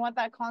clear on what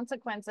that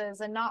consequence is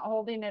and not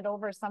holding it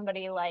over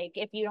somebody like,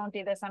 if you don't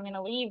do this, I'm going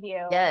to leave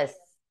you. Yes.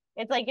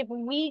 It's like if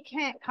we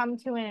can't come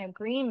to an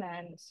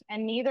agreement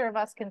and neither of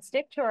us can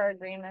stick to our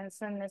agreements,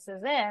 then this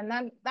is it. And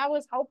that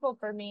was helpful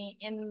for me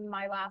in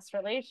my last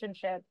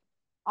relationship.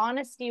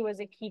 Honesty was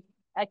a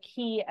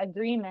key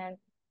agreement,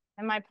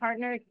 and my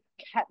partner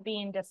kept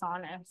being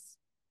dishonest.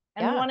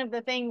 And Yeah. one of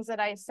the things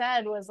that I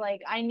said was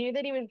like, I knew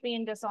that he was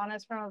being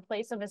dishonest from a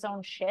place of his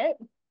own shit.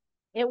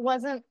 It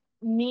wasn't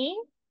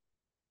me.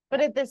 But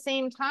Yeah. at the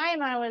same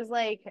time, I was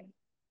like,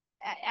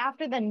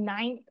 after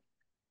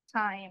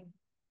time,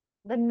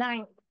 the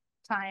ninth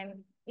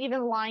time,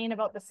 even lying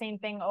about the same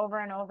thing over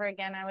and over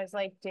again, I was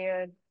like,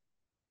 dude,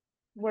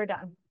 we're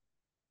done.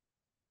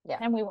 Yeah.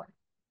 And we were.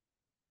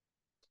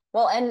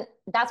 Well, and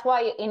that's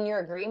why in your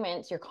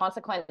agreements, your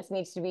consequence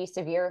needs to be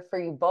severe for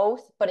you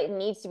both, but it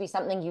needs to be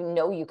something you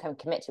know you can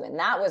commit to. And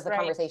that was the Right.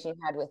 conversation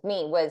you had with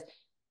me was,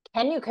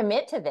 can you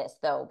commit to this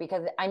though?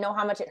 Because I know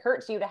how much it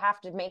hurts you to have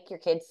to make your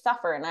kids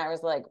suffer. And I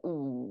was like,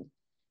 ooh,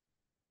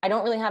 I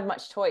don't really have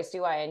much choice,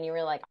 do I? And you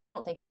were like, I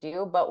don't think you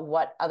do, but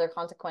what other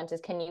consequences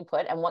can you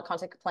put? And what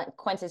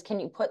consequences can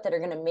you put that are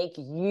going to make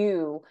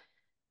you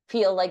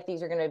feel like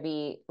these are going to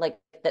be like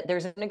that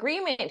there's an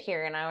agreement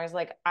here? And I was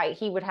like,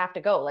 he would have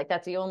to go. Like,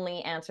 that's the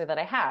only answer that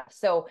I have.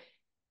 So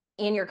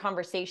in your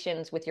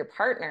conversations with your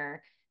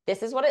partner,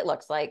 this is what it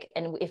looks like.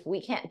 And if we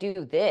can't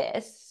do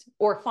this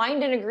or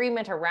find an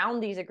agreement around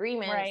these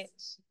agreements, Right.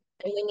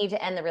 then we need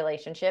to end the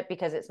relationship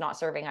because it's not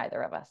serving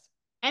either of us.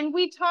 And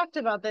we talked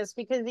about this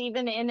because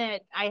even in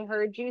it, I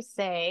heard you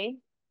say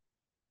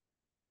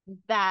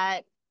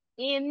that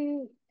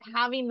in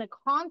having the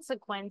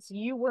consequence,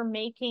 you were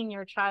making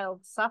your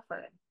child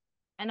suffer.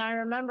 And I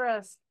remember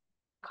us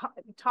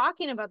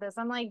talking about this.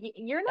 I'm like,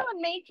 you're not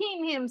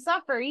making him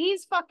suffer.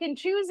 He's fucking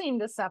choosing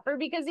to suffer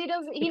because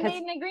he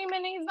made an agreement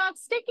and he's not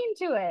sticking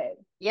to it.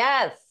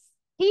 Yes.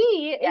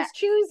 He is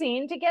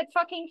choosing to get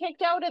fucking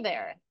kicked out of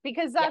there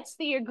because that's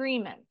the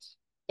agreement.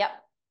 Yep.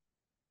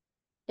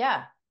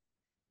 Yeah.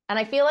 And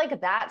I feel like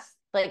that's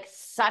like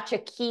such a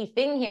key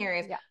thing here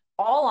is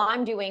all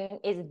I'm doing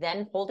is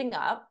then holding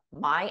up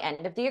my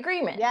end of the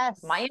agreement. Yes.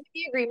 My end of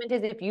the agreement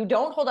is if you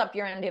don't hold up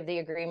your end of the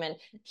agreement,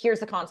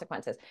 here's the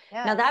consequences.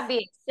 Yes. Now, that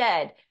being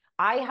said,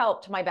 I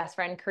helped my best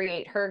friend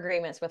create her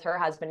agreements with her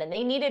husband, and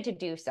they needed to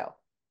do so.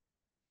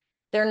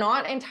 They're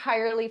not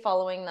entirely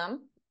following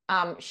them.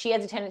 She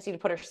has a tendency to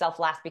put herself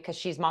last because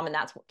she's mom, and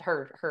that's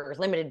her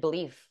limited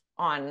belief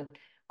on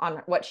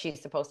what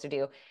she's supposed to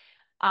do.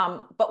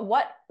 But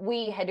what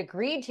we had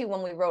agreed to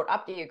when we wrote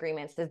up the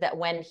agreements is that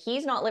when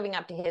he's not living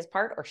up to his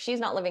part, or she's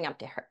not living up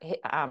to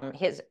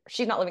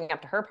she's not living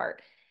up to her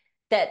part,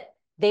 that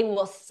they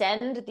will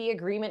send the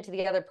agreement to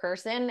the other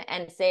person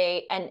and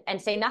say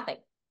nothing.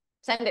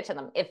 Send it to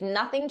them. If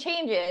nothing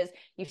changes,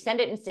 you send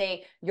it and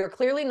say, you're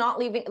clearly not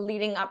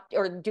leading up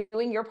or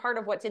doing your part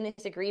of what's in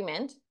this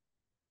agreement.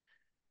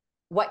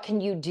 What can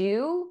you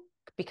do?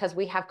 Because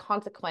we have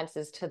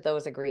consequences to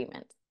those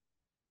agreements.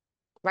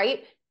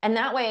 Right? And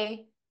that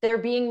way they're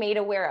being made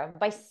aware of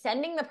by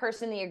sending the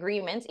person the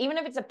agreements, even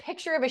if it's a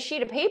picture of a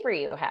sheet of paper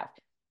you have,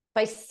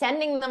 by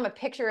sending them a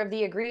picture of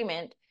the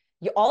agreement,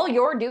 all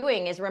you're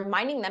doing is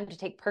reminding them to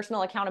take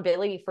personal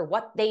accountability for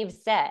what they've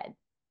said.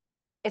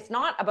 It's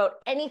not about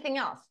anything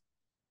else.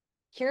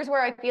 Here's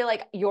where I feel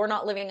like you're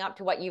not living up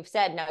to what you've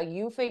said. Now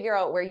you figure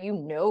out where you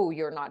know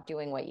you're not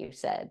doing what you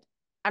said.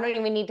 I don't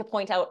even need to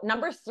point out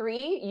number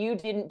 3, you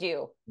didn't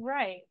do.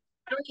 Right.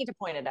 I don't need to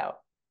point it out.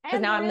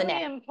 And now I'm the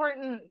really next.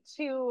 important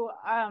to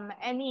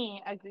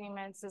any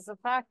agreements is the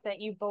fact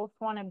that you both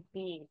want to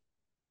be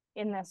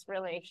in this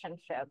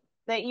relationship.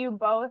 that you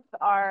both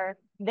are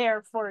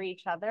there for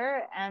each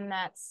other and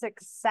that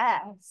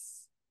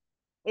success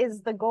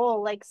is the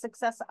goal, like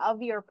success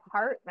of your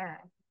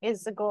partner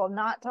is the goal,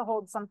 not to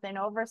hold something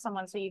over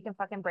someone so you can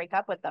fucking break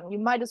up with them. You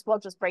might as well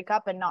just break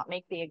up and not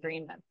make the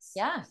agreements.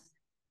 Yes.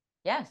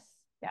 Yes.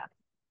 Yeah.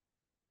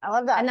 I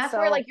love that. And that's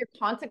where like your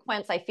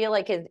consequence, I feel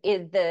like is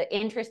the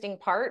interesting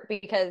part,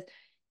 because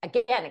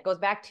again, it goes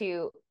back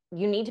to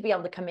you need to be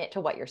able to commit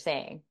to what you're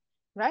saying.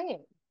 Right.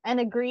 And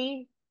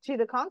agree to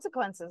the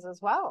consequences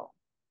as well.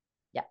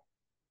 Yeah.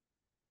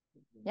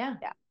 Yeah.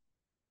 Yeah.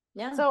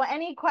 Yeah. So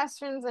any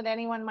questions that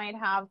anyone might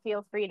have,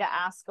 feel free to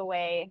ask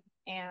away.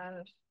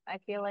 And I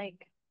feel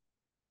like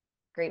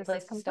Great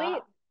place to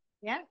stop.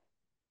 Yeah.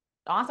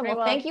 Awesome.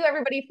 Well, thank you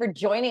everybody for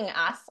joining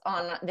us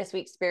on this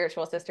week's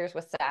Spiritual Sisters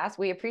with Sass.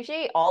 We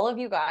appreciate all of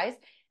you guys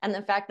and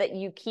the fact that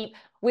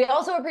we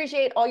also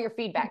appreciate all your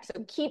feedback.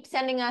 So keep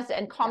sending us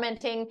and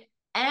commenting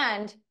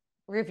and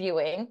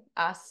reviewing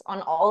us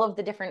on all of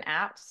the different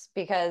apps,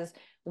 because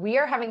we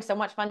are having so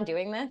much fun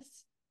doing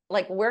this.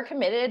 Like, we're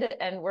committed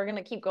and we're going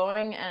to keep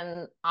going.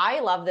 And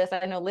I love this.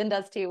 I know Lynn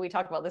does too. We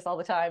talk about this all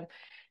the time.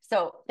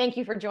 So thank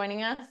you for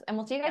joining us, and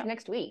we'll see you guys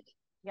next week.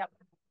 Yep.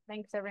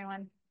 Thanks,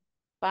 everyone.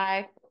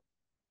 Bye.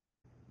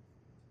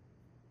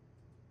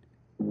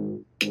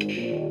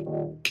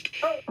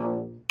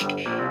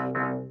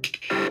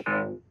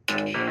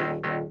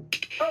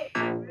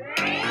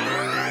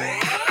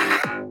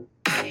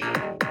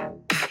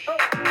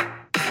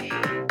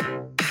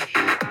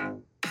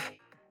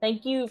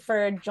 Thank you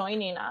for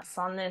joining us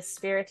on this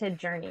spirited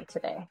journey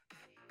today.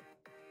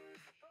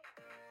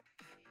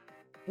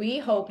 We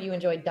hope you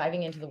enjoyed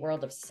diving into the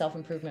world of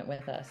self-improvement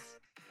with us.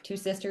 Two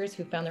sisters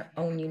who found their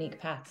own unique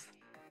paths.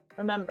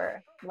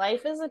 Remember,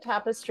 life is a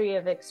tapestry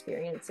of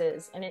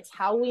experiences, and it's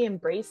how we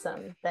embrace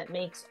them that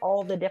makes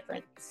all the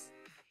difference.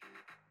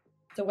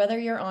 So whether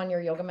you're on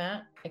your yoga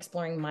mat,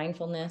 exploring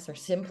mindfulness, or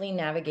simply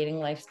navigating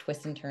life's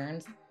twists and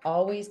turns,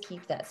 always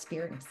keep that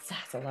spirit and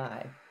sass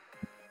alive.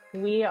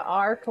 We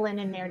are Colin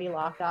and Nerdy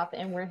Lockoff,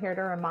 and we're here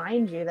to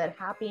remind you that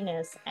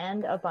happiness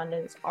and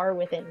abundance are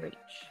within reach.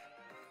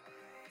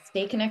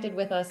 Stay connected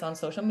with us on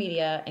social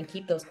media and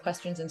keep those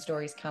questions and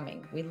stories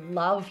coming. We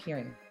love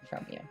hearing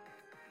from you.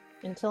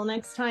 Until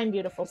next time,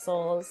 beautiful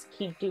souls,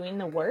 keep doing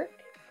the work,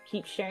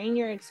 keep sharing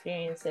your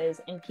experiences,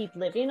 and keep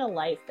living a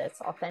life that's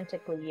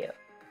authentically you.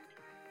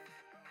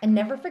 And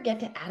never forget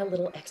to add a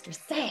little extra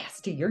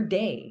sass to your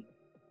day.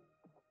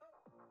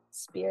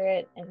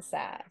 Spirit and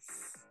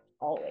sass,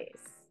 always.